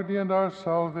 our duty and our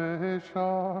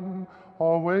salvation,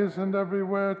 always and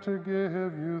everywhere to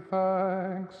give you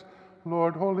thanks,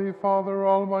 Lord, Holy Father,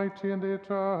 Almighty and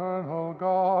eternal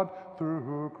God,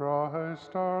 through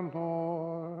Christ our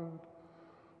Lord.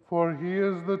 For he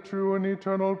is the true and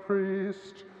eternal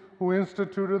priest, who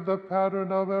instituted the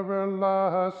pattern of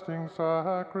everlasting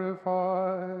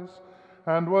sacrifice,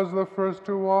 and was the first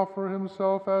to offer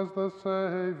himself as the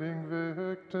saving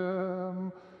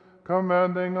victim,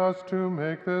 commanding us to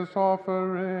make this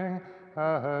offering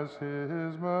as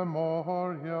his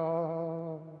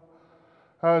memorial.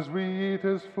 As we eat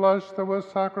his flesh that was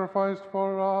sacrificed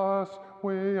for us,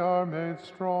 we are made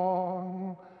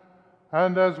strong.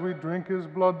 And as we drink his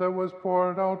blood that was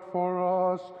poured out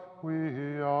for us,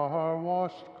 we are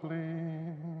washed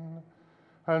clean.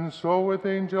 And so with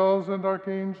angels and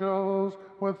archangels,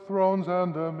 with thrones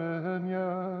and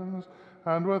dominions,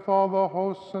 and with all the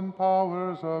hosts and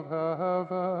powers of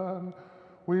heaven,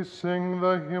 we sing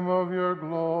the hymn of your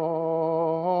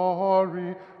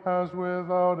glory, as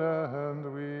without end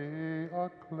we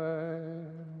acclaim.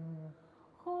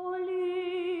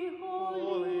 Holy,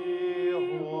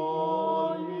 Holy,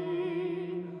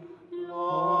 holy,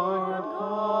 Lord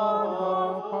God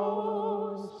of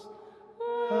hosts,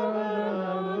 heaven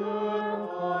and earth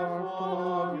are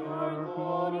full of your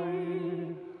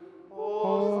glory.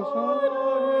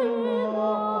 Hosanna in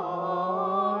the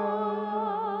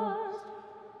highest.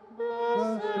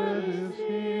 Blessed is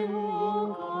he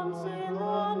who comes in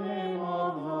the name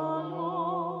of the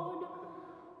Lord.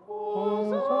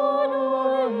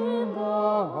 Hosanna in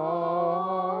the highest.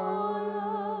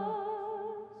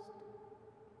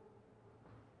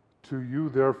 To you,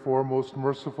 therefore, most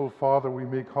merciful Father, we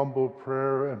make humble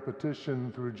prayer and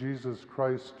petition through Jesus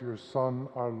Christ, your Son,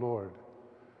 our Lord,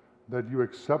 that you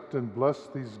accept and bless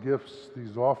these gifts,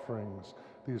 these offerings,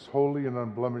 these holy and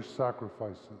unblemished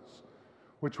sacrifices,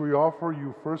 which we offer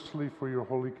you firstly for your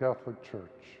holy Catholic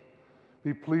Church.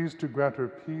 Be pleased to grant her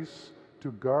peace,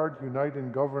 to guard, unite,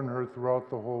 and govern her throughout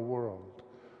the whole world,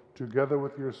 together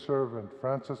with your servant,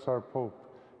 Francis our Pope,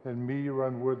 and me, your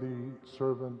unworthy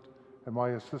servant, and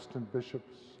my assistant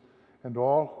bishops, and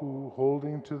all who,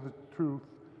 holding to the truth,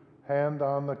 hand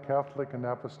on the Catholic and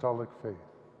Apostolic faith.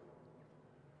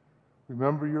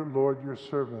 Remember, your Lord, your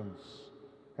servants,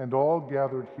 and all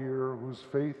gathered here whose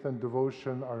faith and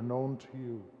devotion are known to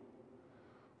you.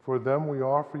 For them we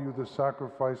offer you the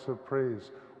sacrifice of praise,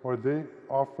 or they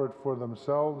offer it for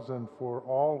themselves and for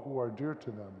all who are dear to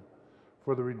them,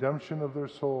 for the redemption of their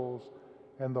souls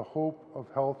and the hope of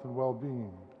health and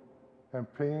well-being,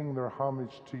 and paying their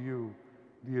homage to you,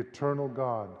 the eternal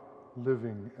God,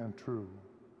 living and true.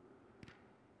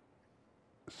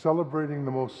 Celebrating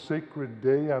the most sacred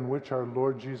day on which our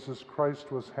Lord Jesus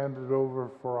Christ was handed over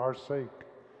for our sake,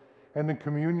 and in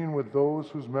communion with those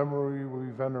whose memory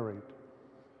we venerate,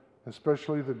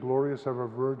 especially the glorious ever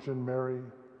Virgin Mary,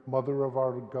 Mother of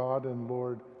our God and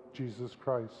Lord Jesus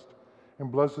Christ,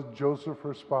 and blessed Joseph,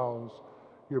 her spouse,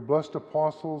 your blessed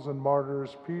apostles and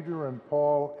martyrs, Peter and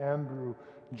Paul, Andrew,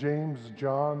 James,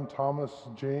 John, Thomas,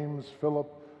 James, Philip,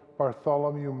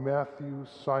 Bartholomew, Matthew,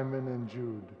 Simon, and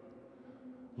Jude,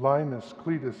 Linus,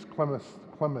 Cletus,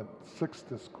 Clement,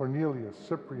 Sixtus, Cornelius,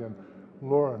 Cyprian,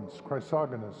 Lawrence,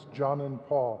 Chrysogonus, John and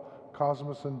Paul,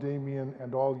 Cosmas and Damian,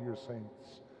 and all your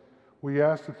saints. We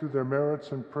ask that through their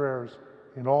merits and prayers,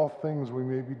 in all things we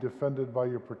may be defended by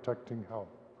your protecting help.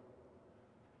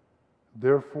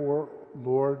 Therefore,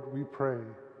 Lord, we pray,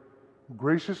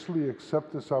 graciously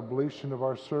accept this oblation of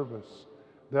our service,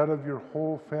 that of your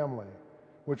whole family,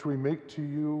 which we make to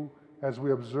you as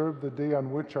we observe the day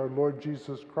on which our Lord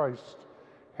Jesus Christ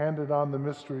handed on the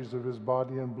mysteries of his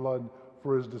body and blood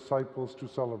for his disciples to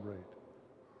celebrate.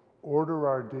 Order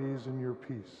our days in your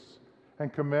peace,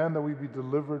 and command that we be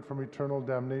delivered from eternal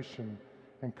damnation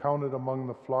and counted among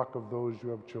the flock of those you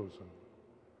have chosen.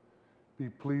 Be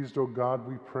pleased, O God,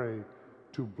 we pray,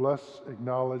 to bless,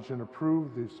 acknowledge, and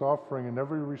approve this offering in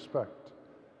every respect.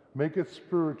 Make it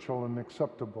spiritual and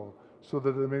acceptable, so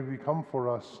that it may become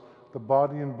for us the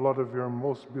body and blood of your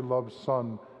most beloved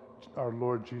Son, our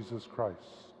Lord Jesus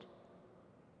Christ.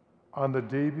 On the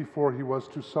day before he was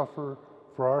to suffer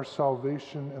for our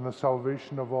salvation and the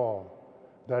salvation of all,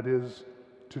 that is,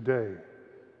 today,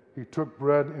 he took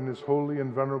bread in his holy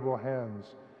and venerable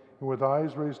hands, and with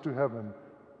eyes raised to heaven,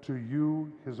 to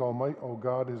you, his Almighty, O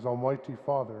God, his Almighty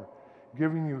Father,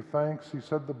 giving you thanks, he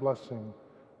said the blessing,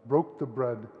 broke the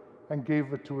bread, and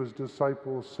gave it to his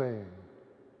disciples, saying,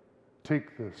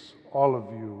 "Take this, all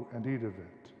of you, and eat of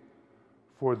it,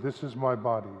 for this is my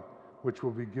body, which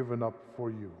will be given up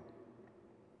for you."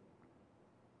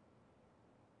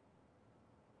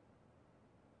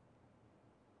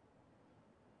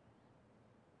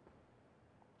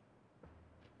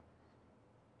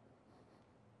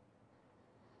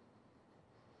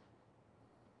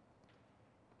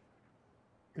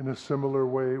 In a similar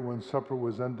way, when supper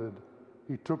was ended,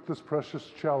 he took this precious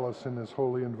chalice in his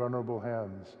holy and venerable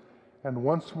hands, and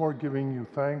once more giving you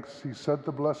thanks, he said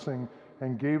the blessing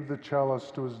and gave the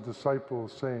chalice to his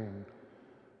disciples, saying,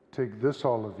 "Take this,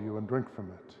 all of you, and drink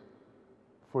from it,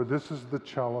 for this is the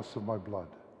chalice of my blood,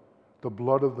 the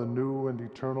blood of the new and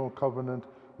eternal covenant,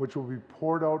 which will be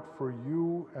poured out for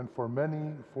you and for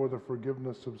many for the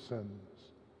forgiveness of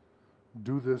sins.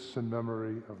 Do this in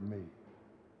memory of me."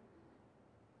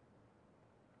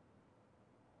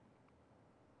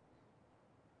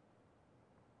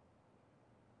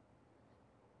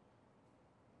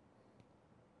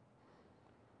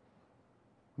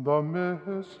 The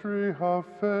mystery of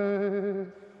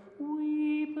faith.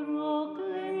 We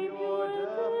proclaim your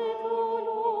death, O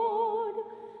Lord,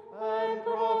 and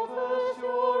profess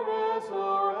your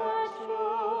resurrection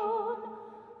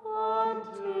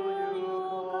until you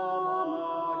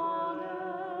come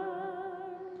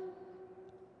again.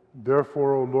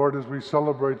 Therefore, O Lord, as we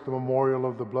celebrate the memorial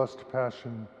of the blessed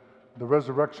Passion, the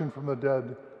resurrection from the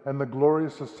dead, and the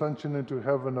glorious ascension into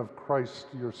heaven of Christ,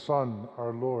 your Son,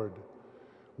 our Lord,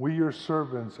 we, your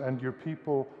servants and your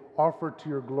people, offer to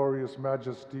your glorious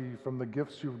majesty from the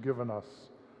gifts you've given us,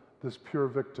 this pure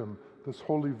victim, this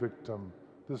holy victim,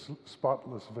 this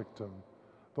spotless victim,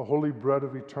 the holy bread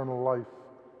of eternal life,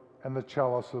 and the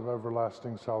chalice of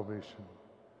everlasting salvation.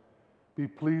 Be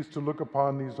pleased to look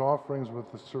upon these offerings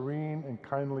with a serene and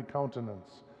kindly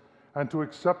countenance, and to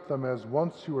accept them as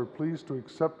once you were pleased to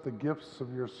accept the gifts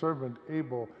of your servant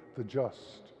Abel the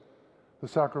just, the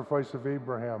sacrifice of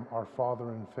Abraham, our father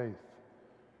in faith,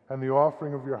 and the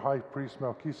offering of your high priest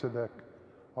Melchizedek,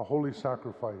 a holy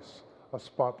sacrifice, a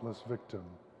spotless victim.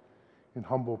 In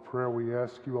humble prayer we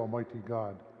ask you, Almighty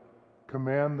God,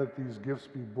 command that these gifts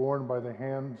be borne by the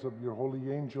hands of your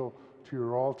holy angel to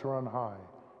your altar on high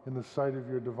in the sight of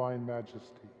your divine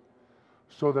majesty,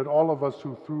 so that all of us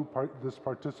who through this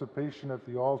participation at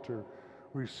the altar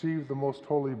receive the most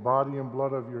holy body and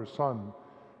blood of your Son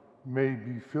may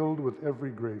be filled with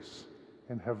every grace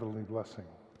and heavenly blessing.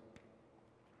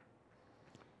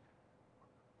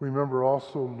 Remember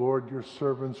also, Lord, your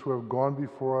servants who have gone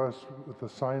before us with the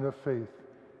sign of faith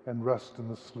and rest in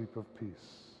the sleep of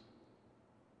peace.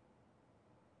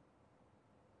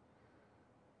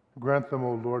 Grant them,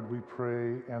 O Lord, we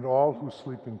pray, and all who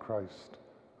sleep in Christ,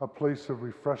 a place of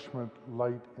refreshment,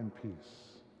 light, and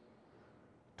peace.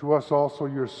 To us also,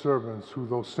 your servants, who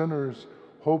though sinners,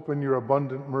 hope in your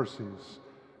abundant mercies,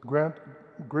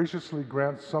 graciously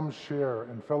grant some share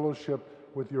and fellowship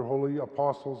with your holy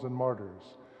apostles and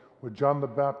martyrs, with John the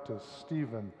Baptist,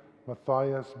 Stephen,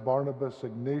 Matthias, Barnabas,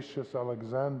 Ignatius,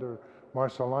 Alexander,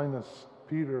 Marcellinus,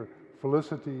 Peter,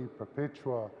 Felicity,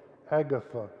 Perpetua,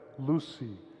 Agatha,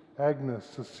 Lucy, Agnes,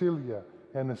 Cecilia,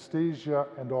 Anastasia,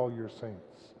 and all your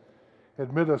saints.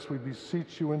 Admit us, we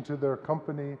beseech you, into their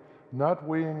company, not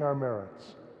weighing our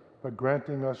merits, but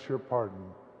granting us your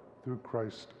pardon through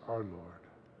Christ our Lord,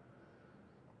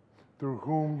 through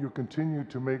whom you continue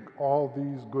to make all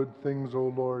these good things,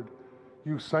 O Lord.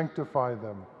 You sanctify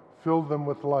them, fill them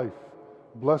with life,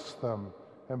 bless them,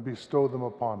 and bestow them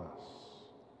upon us.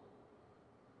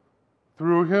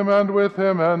 Through him and with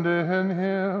him and in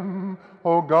him,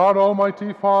 O God,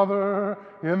 Almighty Father,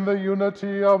 in the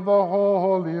unity of the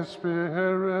Holy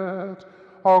Spirit,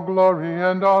 all glory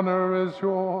and honor is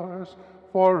yours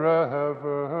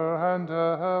forever and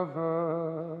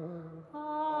ever.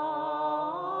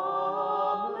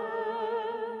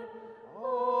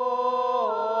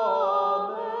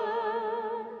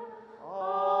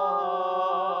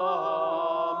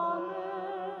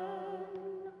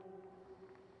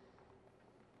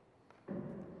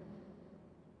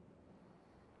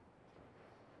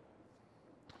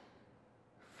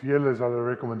 Fieles a la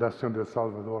recomendación del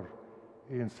Salvador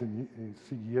y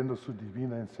siguiendo su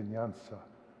divina enseñanza,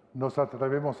 nos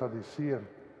atrevemos a decir: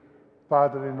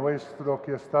 Padre nuestro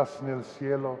que estás en el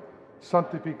cielo,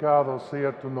 santificado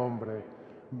sea tu nombre.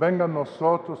 Venga a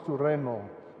nosotros tu reino,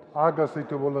 hágase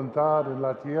tu voluntad en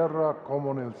la tierra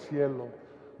como en el cielo.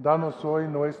 Danos hoy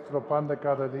nuestro pan de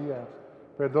cada día.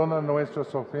 Perdona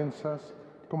nuestras ofensas,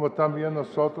 como también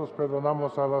nosotros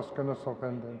perdonamos a los que nos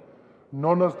ofenden.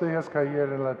 No nos dejes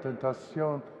caer en la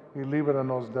tentación y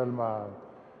líbranos del mal.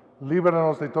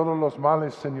 Líbranos de todos los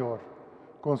males, Señor.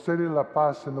 Concede la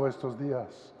paz en nuestros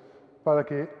días, para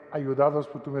que, ayudados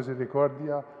por tu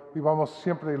misericordia, vivamos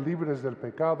siempre libres del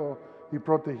pecado y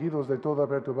protegidos de toda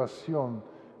perturbación,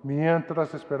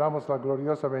 mientras esperamos la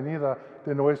gloriosa venida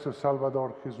de nuestro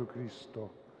Salvador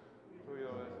Jesucristo.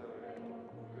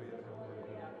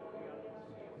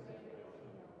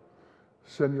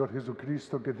 Señor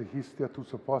Jesucristo, que dijiste a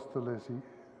tus apóstoles: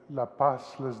 la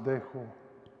paz les dejo,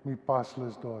 mi paz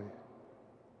les doy.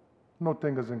 No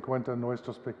tengas en cuenta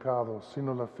nuestros pecados,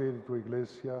 sino la fe de tu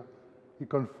Iglesia, y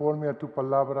conforme a tu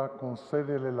palabra,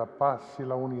 concédele la paz y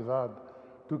la unidad,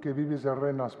 tú que vives y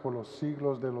reinas por los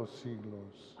siglos de los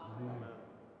siglos. Amén.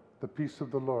 The peace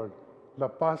of the Lord, la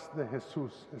paz de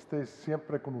Jesús esté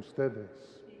siempre con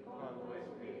ustedes.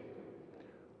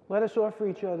 Let us offer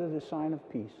each other the sign of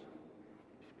peace.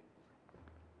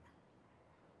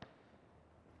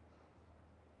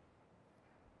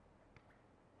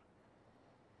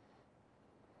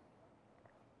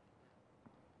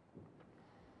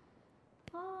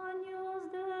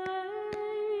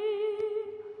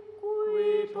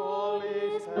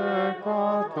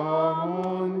 Peccata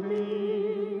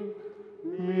mundi,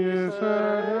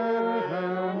 miserere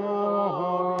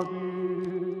nobis.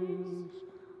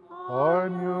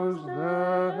 Agnus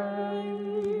Dei,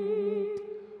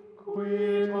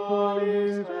 qui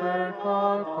tollis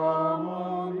peccata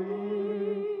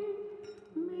mundi,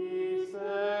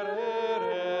 miserere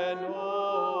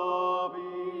nobis.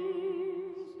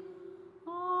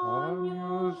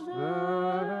 Agnus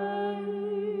Dei,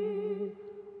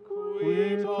 qui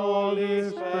tollis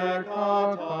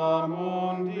peccata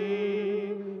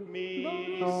mundi, miserere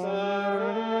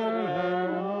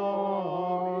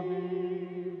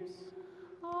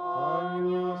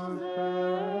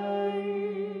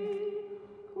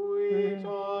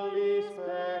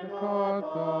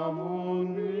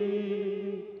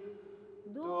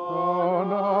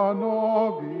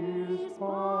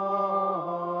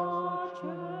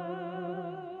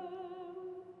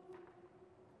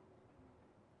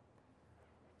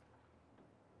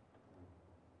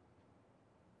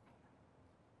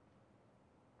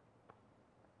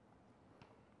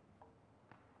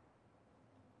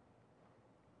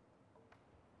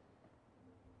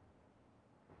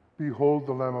Behold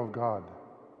the Lamb of God.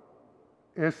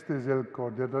 Este es el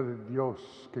Cordero de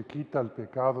Dios que quita el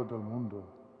pecado del mundo.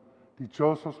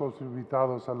 Dichosos los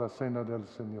invitados a la cena del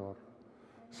Señor.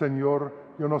 Señor,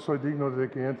 yo no soy digno de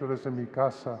que entres en mi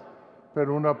casa,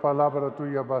 pero una palabra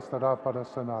tuya bastará para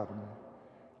sanarme.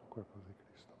 Cuerpo de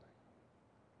Cristo.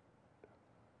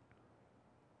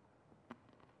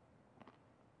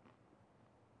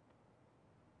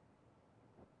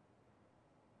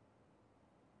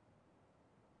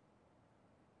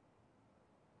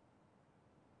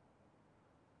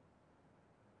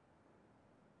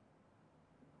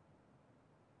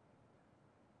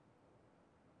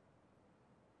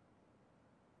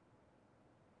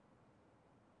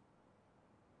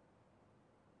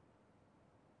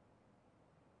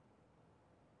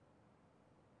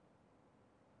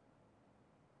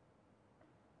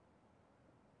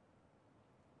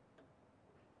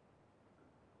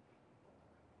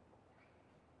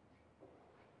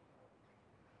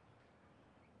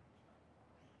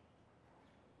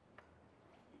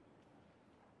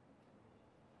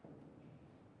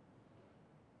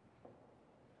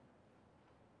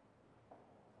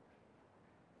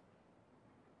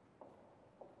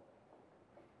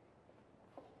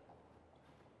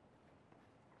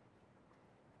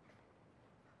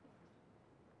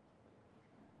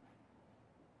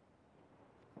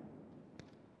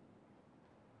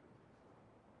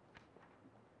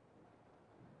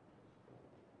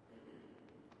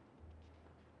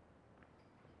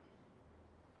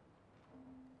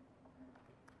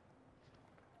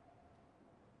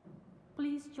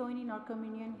 Please join in our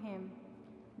communion hymn.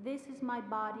 This is my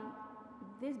body,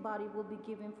 this body will be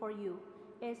given for you.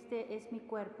 Este es mi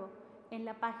cuerpo. En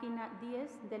la página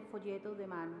 10 del folleto de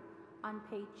mano, on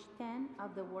page 10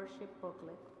 of the worship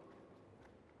booklet.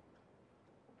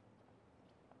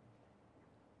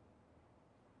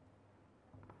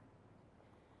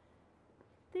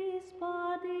 This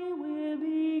body will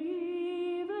be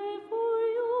given for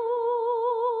you.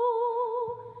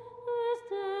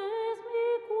 Este es mi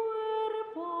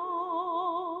cuerpo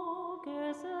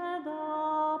que se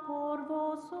da por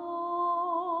vosotros.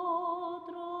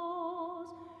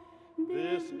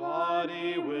 This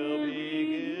body will be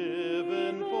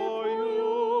given for you.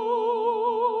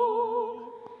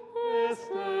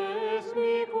 Este es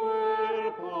mi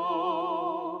cuerpo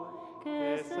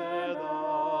que se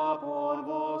da por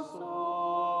vosotros.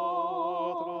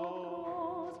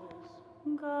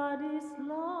 God is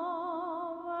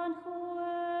love, and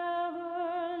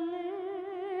whoever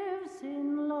lives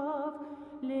in love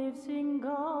lives in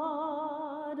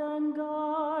God, and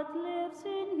God lives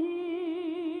in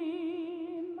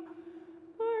him.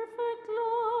 Perfect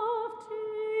love,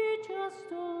 teach us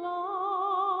to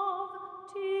love,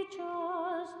 teach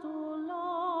us to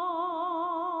love.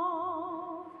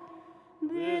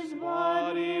 This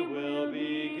body will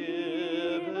be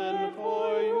given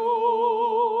for you.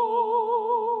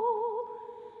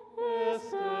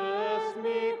 Este es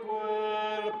mi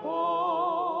cuerpo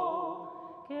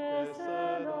que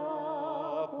se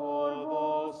da por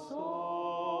vosotros.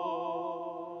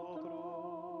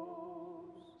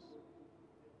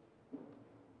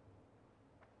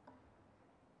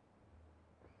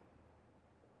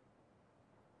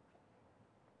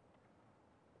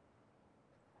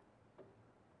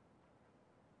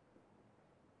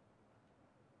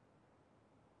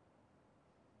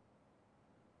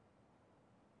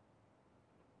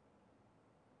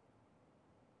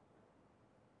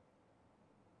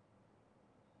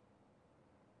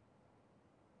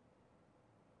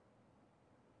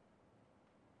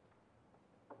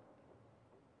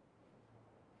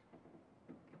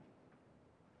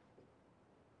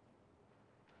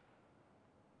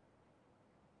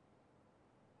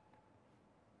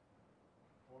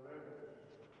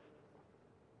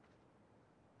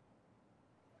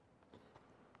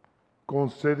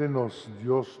 Concédenos,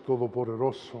 Dios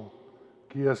Todopoderoso,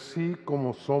 que así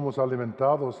como somos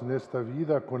alimentados en esta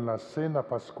vida con la cena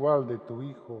pascual de tu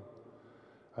Hijo,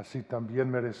 así también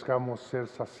merezcamos ser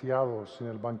saciados en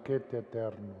el banquete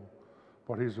eterno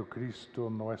por Jesucristo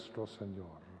nuestro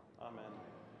Señor. Amén.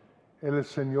 El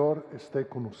Señor esté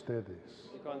con ustedes.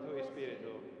 Y con tu espíritu.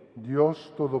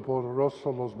 Dios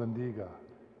Todopoderoso los bendiga,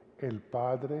 el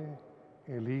Padre,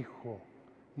 el Hijo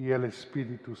y el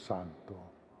Espíritu Santo.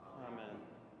 Amen.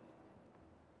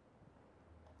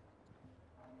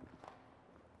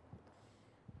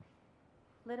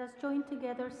 Let us join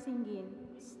together singing,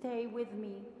 Stay With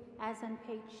Me, as on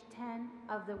page 10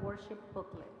 of the worship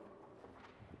booklet.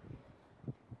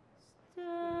 Stay